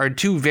star are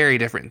two very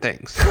different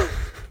things.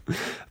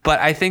 But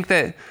I think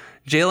that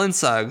Jalen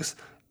Suggs,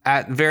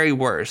 at very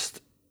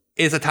worst,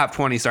 is a top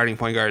 20 starting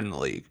point guard in the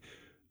league.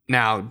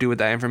 Now, do with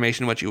that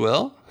information what you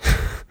will.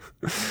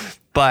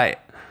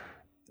 But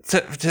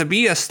to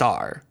be a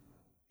star,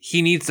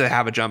 he needs to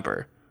have a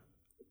jumper.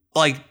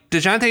 Like,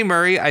 DeJounte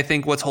Murray, I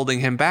think what's holding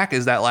him back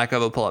is that lack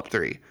of a pull-up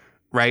three.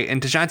 Right?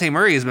 And DeJounte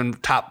Murray has been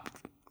top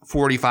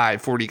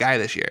 45, 40 guy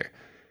this year.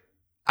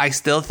 I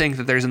still think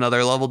that there's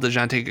another level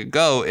DeJounte could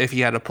go if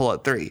he had a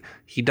pull-up three.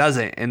 He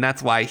doesn't, and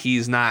that's why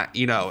he's not,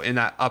 in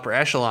that upper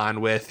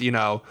echelon with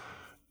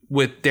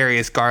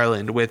Darius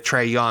Garland, with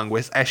Trae Young,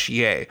 with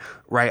SGA,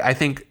 right? I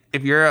think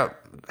if you're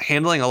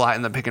handling a lot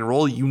in the pick and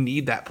roll, you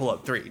need that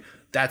pull-up three.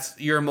 That's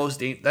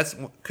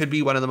could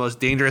be one of the most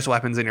dangerous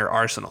weapons in your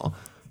arsenal.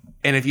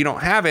 And if you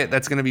don't have it,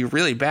 that's going to be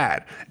really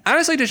bad.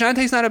 Honestly,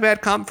 DeJounte's not a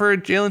bad comp for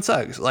Jalen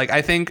Suggs. Like,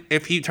 I think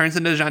if he turns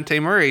into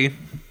DeJounte Murray,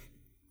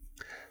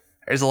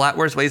 there's a lot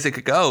worse ways it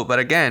could go. But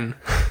again,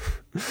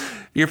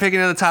 you're picking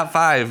in the top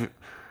 5.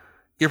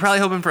 you're probably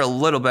hoping for a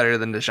little better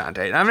than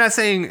DeJounte. I'm not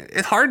saying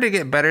it's hard to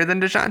get better than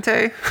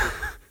DeJounte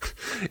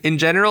in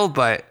general,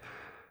 but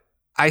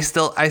I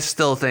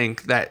still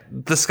think that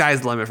the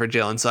sky's the limit for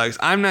Jalen Suggs.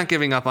 I'm not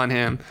giving up on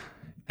him.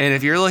 And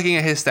if you're looking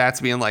at his stats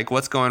being like,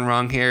 what's going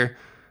wrong here?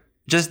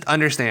 Just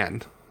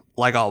understand,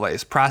 like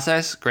always,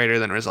 process greater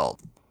than result.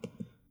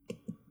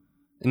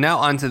 And now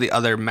on to the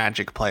other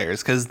Magic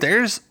players, because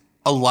there's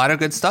a lot of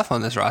good stuff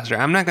on this roster.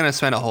 I'm not going to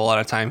spend a whole lot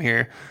of time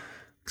here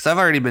because I've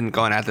already been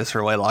going at this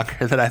for way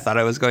longer than I thought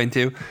I was going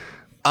to.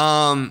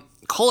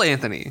 Cole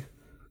Anthony.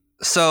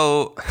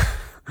 So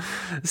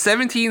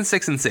 17,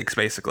 6, and 6,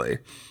 basically.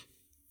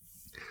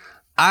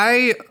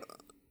 I'll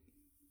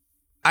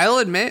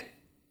admit,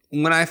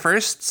 when I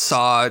first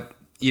saw,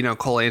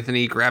 Cole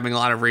Anthony grabbing a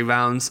lot of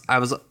rebounds, I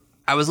was a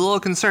little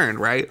concerned,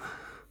 right?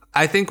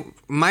 I think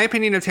my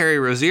opinion of Terry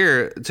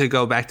Rozier, to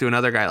go back to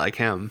another guy like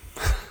him,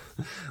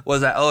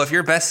 was that, if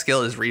your best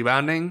skill is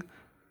rebounding,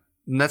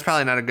 that's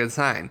probably not a good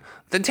sign.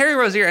 Then Terry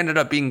Rozier ended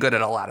up being good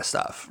at a lot of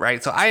stuff,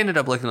 right? So I ended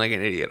up looking like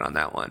an idiot on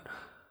that one.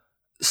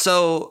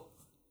 So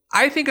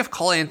I think if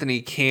Cole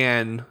Anthony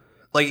can,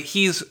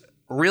 he's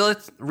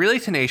really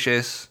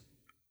tenacious,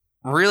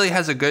 really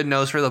has a good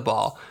nose for the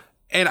ball,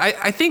 and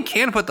I think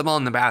can put the ball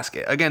in the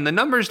basket. Again, the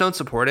numbers don't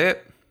support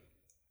it,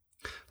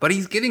 but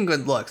he's getting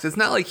good looks. It's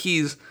not like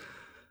he's,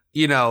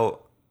 it's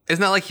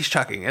not like he's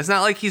chucking. It's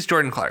not like he's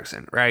Jordan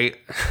Clarkson, right?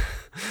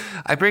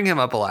 I bring him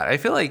up a lot. I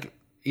feel like,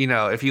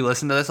 if you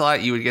listen to this a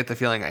lot, you would get the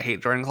feeling I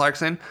hate Jordan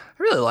Clarkson.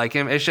 I really like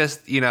him. It's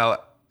just, you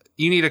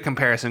need a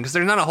comparison because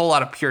there's not a whole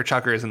lot of pure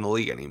chuckers in the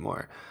league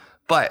anymore.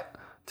 But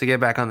to get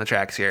back on the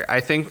tracks here, I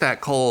think that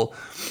Cole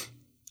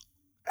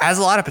has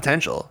a lot of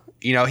potential.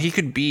 He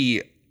could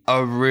be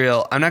I'm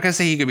not going to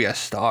say he could be a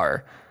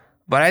star,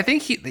 but I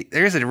think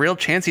there's a real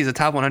chance he's a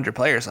top 100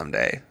 player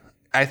someday.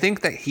 I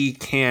think that he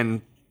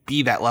can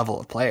be that level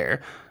of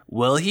player.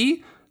 Will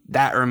he?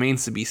 That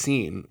remains to be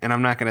seen. And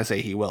I'm not going to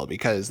say he will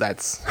because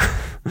that's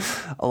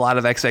a lot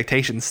of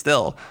expectations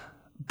still.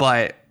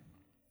 But,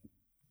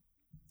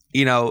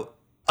 a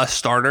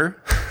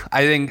starter,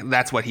 I think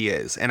that's what he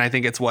is. And I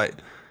think it's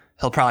what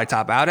he'll probably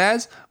top out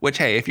as, which,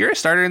 hey, if you're a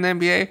starter in the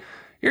NBA,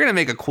 you're going to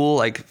make a cool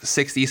 $60,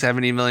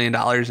 $70 million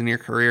in your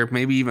career,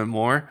 maybe even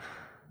more.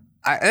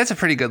 That's a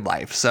pretty good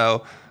life.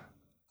 So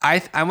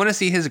I want to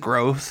see his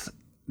growth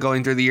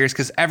going through the years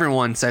because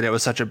everyone said it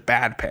was such a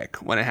bad pick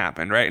when it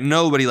happened, right?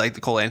 Nobody liked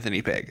the Cole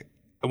Anthony pick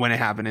when it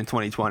happened in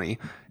 2020.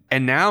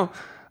 And now,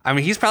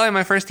 he's probably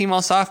my first team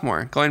all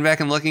sophomore. Going back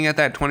and looking at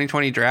that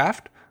 2020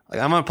 draft,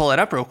 I'm going to pull it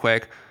up real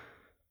quick.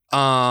 It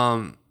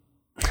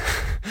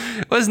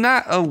was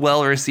not a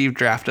well-received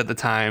draft at the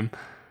time.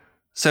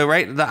 So,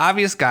 right, the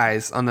obvious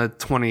guys on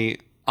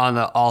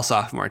the all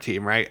sophomore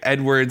team, right?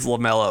 Edwards,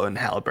 LaMelo, and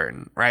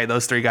Halliburton, right?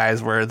 Those three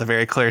guys were the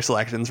very clear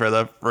selections for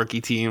the rookie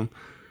team.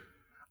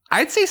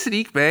 I'd say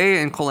Sadiq Bey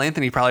and Cole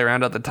Anthony probably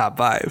round out the top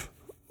 5.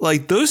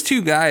 Those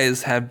two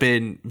guys have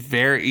been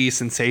very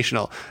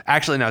sensational.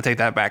 Actually, no, take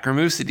that back.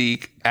 Remove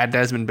Sadiq, add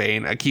Desmond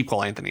Bane, keep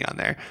Cole Anthony on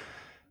there.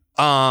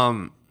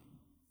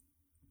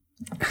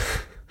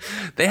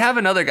 They have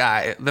another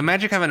guy. The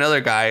Magic have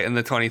another guy in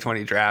the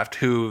 2020 draft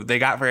who they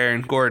got for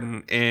Aaron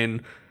Gordon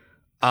in,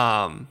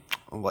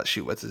 what's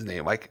his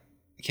name?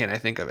 Can't I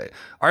think of it?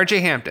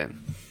 RJ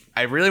Hampton.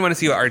 I really want to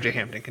see what RJ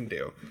Hampton can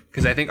do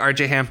because I think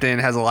RJ Hampton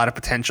has a lot of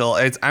potential.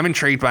 I'm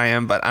intrigued by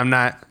him, but I'm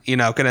not,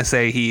 going to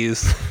say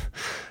he's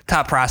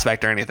top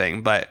prospect or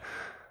anything, but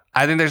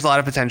I think there's a lot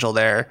of potential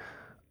there.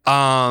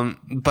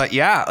 But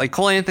yeah,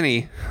 Cole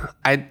Anthony,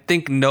 I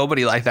think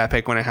nobody liked that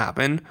pick when it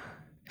happened.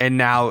 And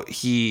now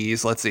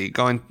he's,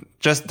 going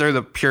just through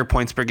the pure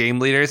points per game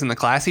leaders in the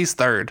class, he's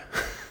third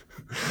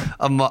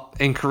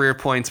in career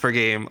points per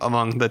game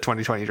among the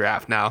 2020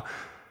 draft. Now,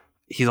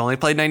 he's only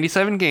played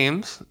 97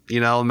 games.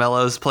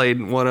 Melo's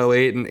played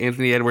 108 and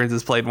Anthony Edwards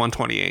has played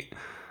 128.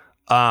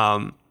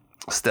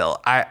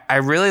 Still, I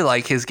really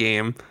like his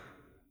game.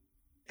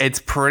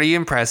 It's pretty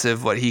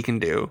impressive what he can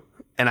do.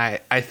 And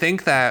I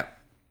think that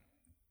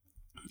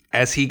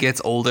as he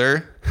gets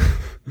older,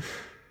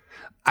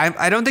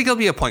 I don't think he'll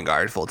be a point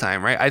guard full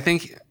time, right? I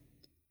think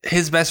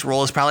his best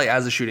role is probably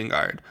as a shooting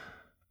guard.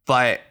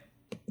 But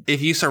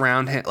if you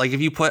surround him, if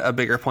you put a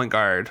bigger point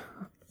guard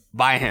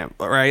by him,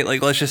 right?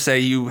 Let's just say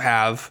you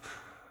have,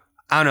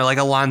 I don't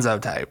know, a Lonzo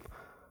type.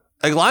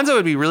 Lonzo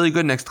would be really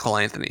good next to Cole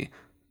Anthony.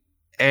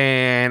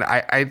 And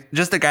I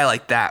just a guy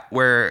like that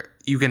where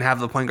you can have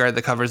the point guard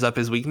that covers up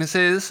his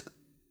weaknesses,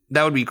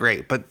 that would be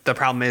great. But the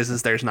problem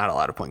is there's not a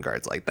lot of point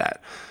guards like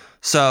that.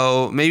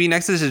 So maybe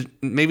next to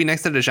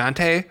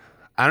DeJounte,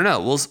 I don't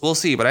know. We'll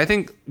see. But I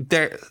think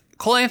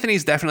Cole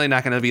Anthony's definitely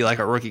not going to be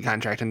a rookie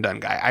contract and done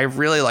guy. I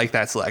really like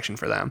that selection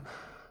for them.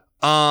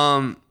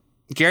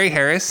 Gary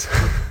Harris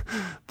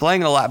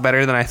playing a lot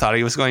better than I thought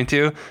he was going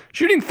to.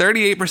 Shooting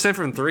 38%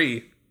 from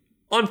 3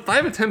 on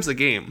 5 attempts a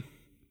game.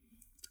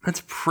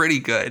 That's pretty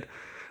good.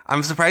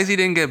 I'm surprised he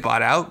didn't get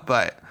bought out,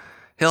 but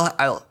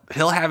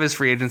he'll have his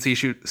free agency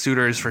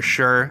suitors for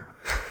sure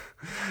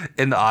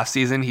in the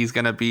offseason. He's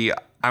going to be,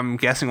 I'm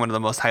guessing, one of the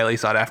most highly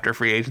sought after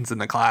free agents in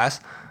the class.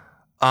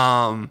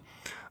 Mo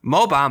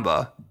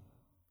Bamba,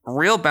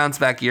 real bounce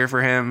back year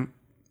for him.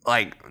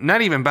 Like,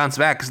 not even bounce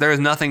back, because there was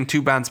nothing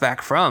to bounce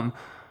back from.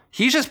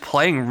 He's just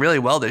playing really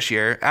well this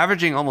year,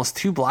 averaging almost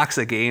 2 blocks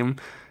a game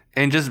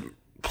and just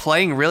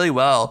playing really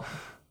well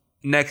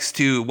next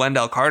to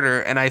Wendell Carter.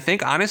 And I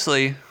think,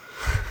 honestly,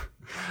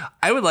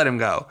 I would let him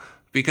go,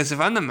 because if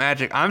I'm the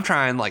Magic, I'm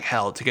trying like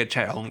hell to get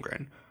Chet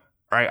Holmgren,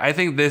 right? I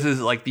think this is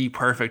like the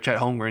perfect Chet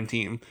Holmgren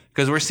team,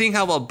 because we're seeing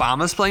how well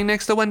Bama's playing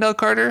next to Wendell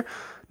Carter.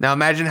 Now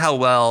imagine how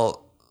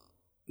well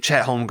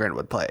Chet Holmgren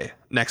would play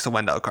next to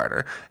Wendell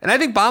Carter. And I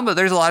think Bamba,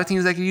 there's a lot of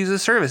teams that could use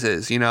his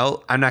services. You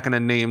know, I'm not going to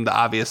name the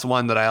obvious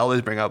one that I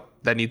always bring up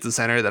that needs a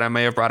center that I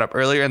may have brought up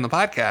earlier in the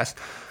podcast.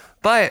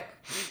 But,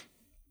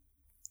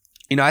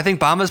 you know, I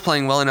think Bamba's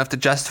playing well enough to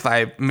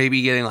justify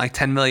maybe getting like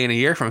 $10 million a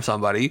year from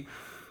somebody.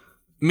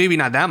 Maybe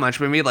not that much,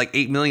 but maybe like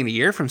 $8 million a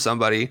year from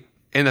somebody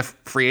in the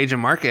free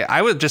agent market.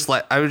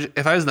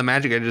 If I was the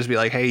Magic, I'd just be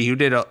like, hey, you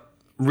did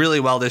really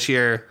well this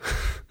year.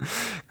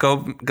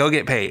 Go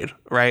get paid,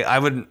 right? I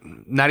would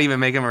not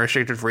even make him a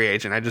restricted free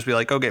agent. I'd just be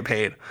like, go get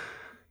paid.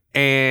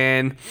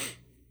 And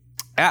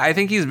I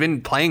think he's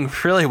been playing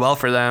really well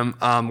for them.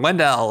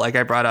 Wendell, like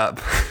I brought up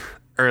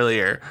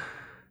earlier,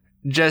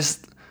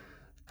 just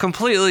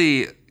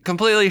completely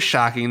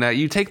shocking that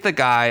you take the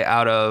guy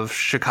out of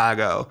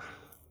Chicago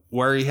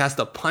where he has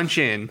to punch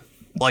in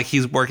like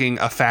he's working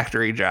a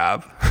factory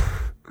job.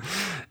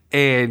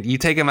 And you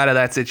take him out of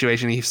that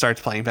situation, he starts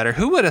playing better.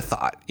 Who would have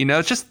thought? You know,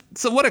 it's just,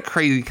 so what a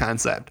crazy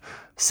concept.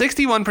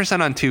 61%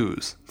 on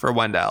twos for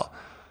Wendell.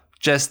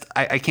 Just,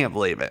 I can't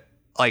believe it.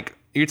 Like,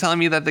 you're telling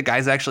me that the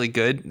guy's actually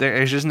good?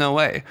 There's just no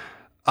way.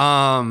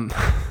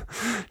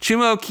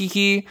 Chumo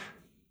Kiki,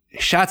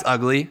 shot's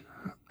ugly.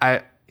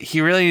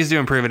 He really needs to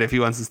improve it if he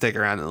wants to stick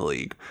around in the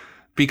league.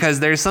 Because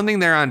there's something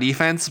there on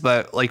defense,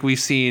 but like we've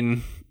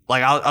seen,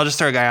 like I'll just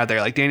throw a guy out there,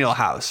 like Daniel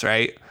House,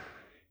 right?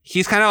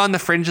 He's kind of on the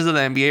fringes of the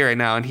NBA right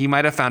now, and he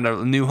might have found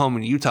a new home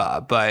in Utah,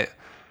 but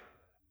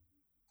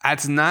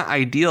that's not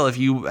ideal if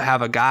you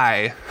have a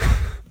guy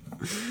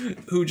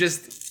who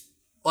just,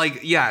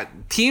 like, yeah,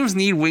 teams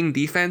need wing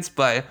defense,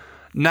 but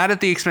not at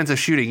the expense of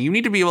shooting. You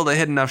need to be able to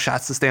hit enough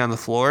shots to stay on the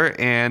floor,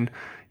 and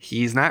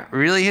he's not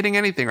really hitting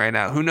anything right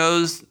now. Who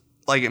knows?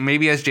 Like,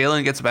 maybe as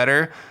Jalen gets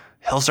better,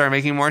 he'll start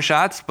making more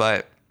shots,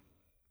 but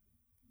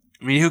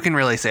I mean, who can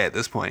really say at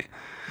this point?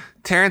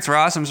 Terrence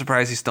Ross, I'm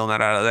surprised he's still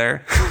not out of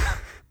there.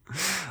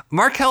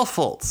 Markelle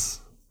Fultz.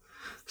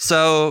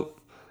 So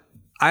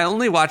I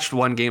only watched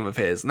one game of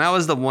his, and that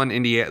was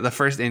the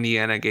first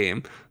Indiana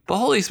game. But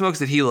holy smokes,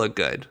 did he look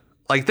good.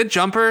 Like, the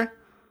jumper,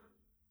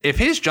 if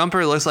his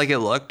jumper looks like it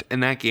looked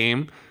in that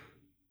game,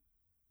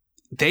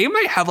 they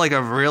might have like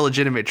a real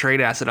legitimate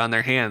trade asset on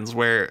their hands,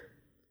 where,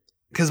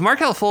 because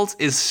Markelle Fultz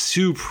is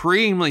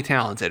supremely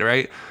talented,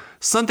 right?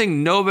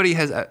 Something nobody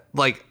has,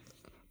 like,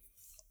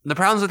 the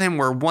problems with him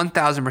were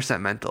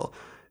 1,000% mental.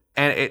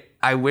 And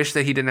I wish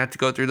that he didn't have to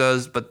go through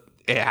those, but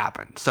it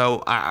happened.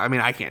 So, I mean,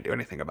 I can't do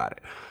anything about it.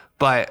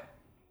 But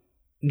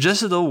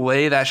just the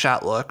way that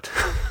shot looked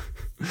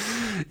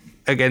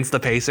against the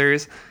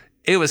Pacers,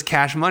 it was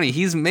cash money.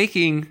 He's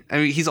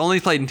only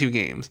played in 2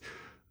 games.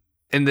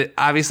 And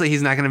obviously,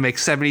 he's not going to make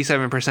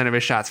 77% of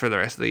his shots for the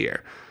rest of the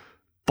year.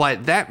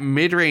 But that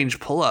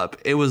mid-range pull-up,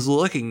 it was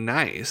looking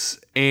nice.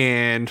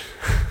 And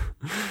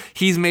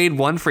he's made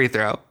 1 free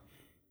throw.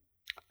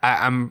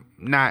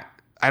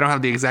 I don't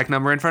have the exact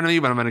number in front of me,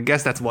 but I'm going to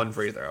guess that's 1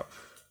 free throw.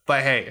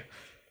 But hey,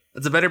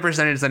 it's a better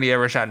percentage than he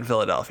ever shot in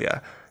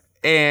Philadelphia.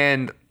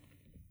 And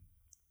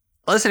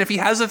listen, if he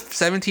has a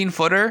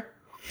 17-footer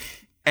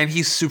and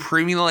he's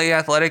supremely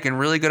athletic and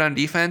really good on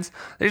defense,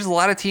 there's a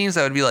lot of teams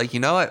that would be like, you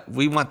know what?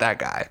 We want that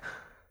guy.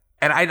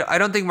 And I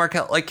don't think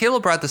Markelle, like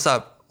Caleb brought this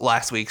up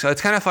last week, so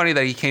it's kind of funny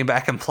that he came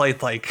back and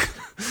played like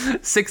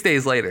 6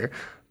 days later.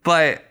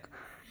 But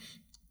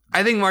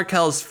I think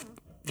Markelle's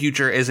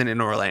future isn't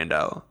in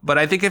Orlando, but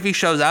I think if he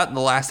shows out in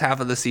the last half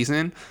of the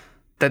season,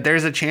 that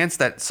there's a chance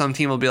that some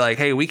team will be like,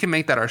 hey, we can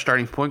make that our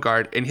starting point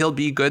guard, and he'll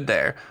be good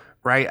there,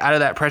 right? Out of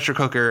that pressure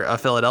cooker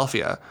of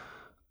Philadelphia.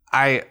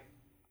 I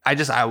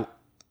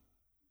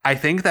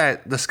think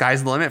that the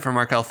sky's the limit for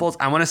Markelle Fultz.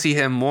 I want to see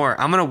him more.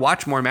 I'm going to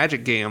watch more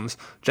Magic games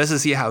just to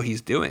see how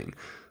he's doing.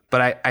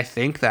 But I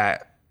think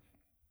that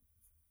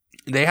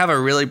he has a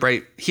really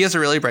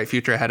bright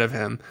future ahead of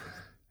him.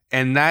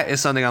 And that is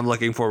something I'm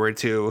looking forward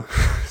to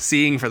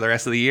seeing for the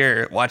rest of the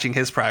year, watching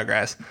his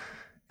progress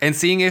and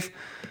seeing if,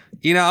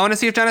 I want to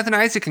see if Jonathan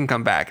Isaac can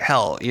come back.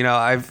 Hell,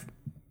 I've,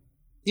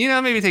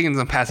 maybe taken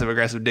some passive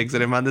aggressive digs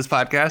at him on this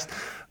podcast,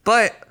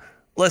 but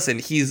listen,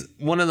 he's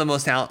one of the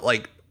most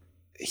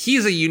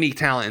he's a unique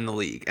talent in the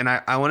league. And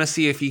I want to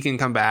see if he can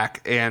come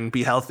back and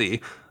be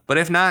healthy. But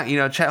if not,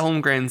 Chet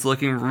Holmgren's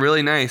looking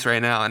really nice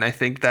right now. And I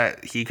think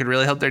that he could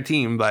really help their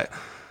team, but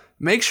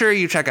make sure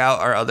you check out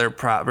our other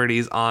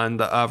properties on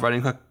the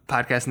Running Hook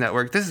Podcast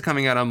Network. This is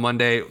coming out on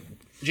Monday.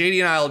 JD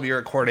and I will be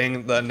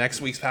recording the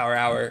next week's Power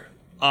Hour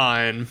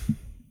on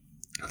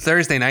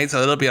Thursday night,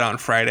 so it'll be out on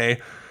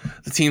Friday.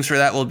 The teams for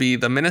that will be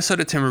the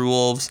Minnesota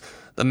Timberwolves,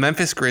 the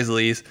Memphis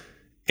Grizzlies,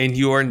 and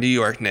your New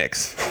York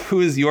Knicks. Who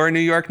is your New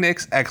York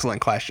Knicks?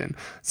 Excellent question.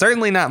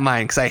 Certainly not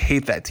mine, because I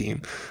hate that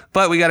team.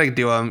 But we got to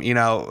do them. You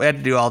know, we had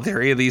to do all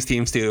three of these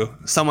teams too.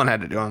 Someone had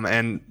to do them,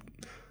 and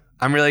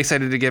I'm really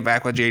excited to get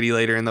back with JD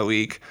later in the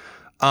week.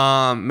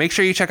 Make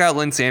sure you check out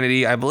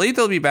Linsanity. I believe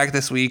they'll be back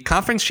this week.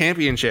 Conference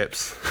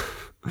championships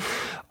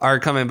are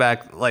coming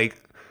back. Like,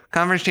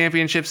 conference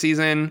championship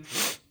season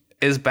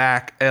is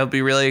back. It'll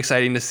be really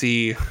exciting to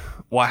see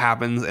what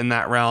happens in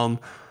that realm.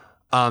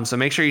 So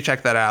make sure you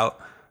check that out.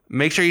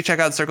 Make sure you check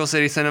out Circle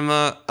City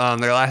Cinema.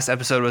 Their last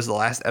episode was the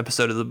last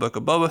episode of the Book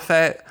of Boba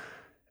Fett.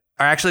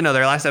 Or actually, no,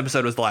 their last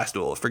episode was The Last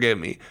Duel. Forgive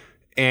me.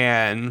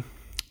 And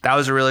that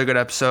was a really good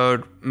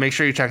episode. Make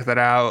sure you check that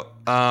out.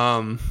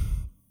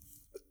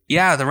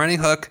 Yeah, The Running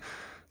Hook.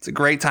 It's a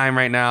great time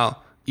right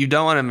now. You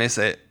don't want to miss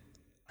it.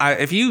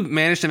 If you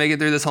manage to make it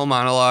through this whole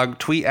monologue,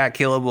 tweet at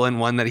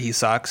CalebLin1 that he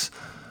sucks.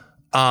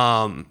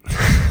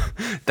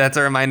 That's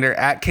a reminder,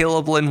 at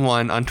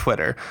CalebLin1 on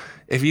Twitter.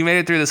 If you made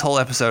it through this whole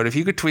episode, if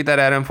you could tweet that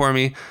at him for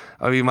me,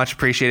 I would be much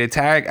appreciated.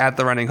 Tag at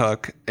The Running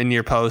Hook in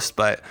your post.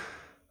 But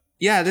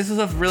yeah, this is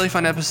a really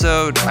fun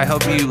episode. I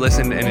hope you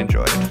listened and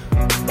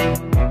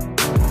enjoyed.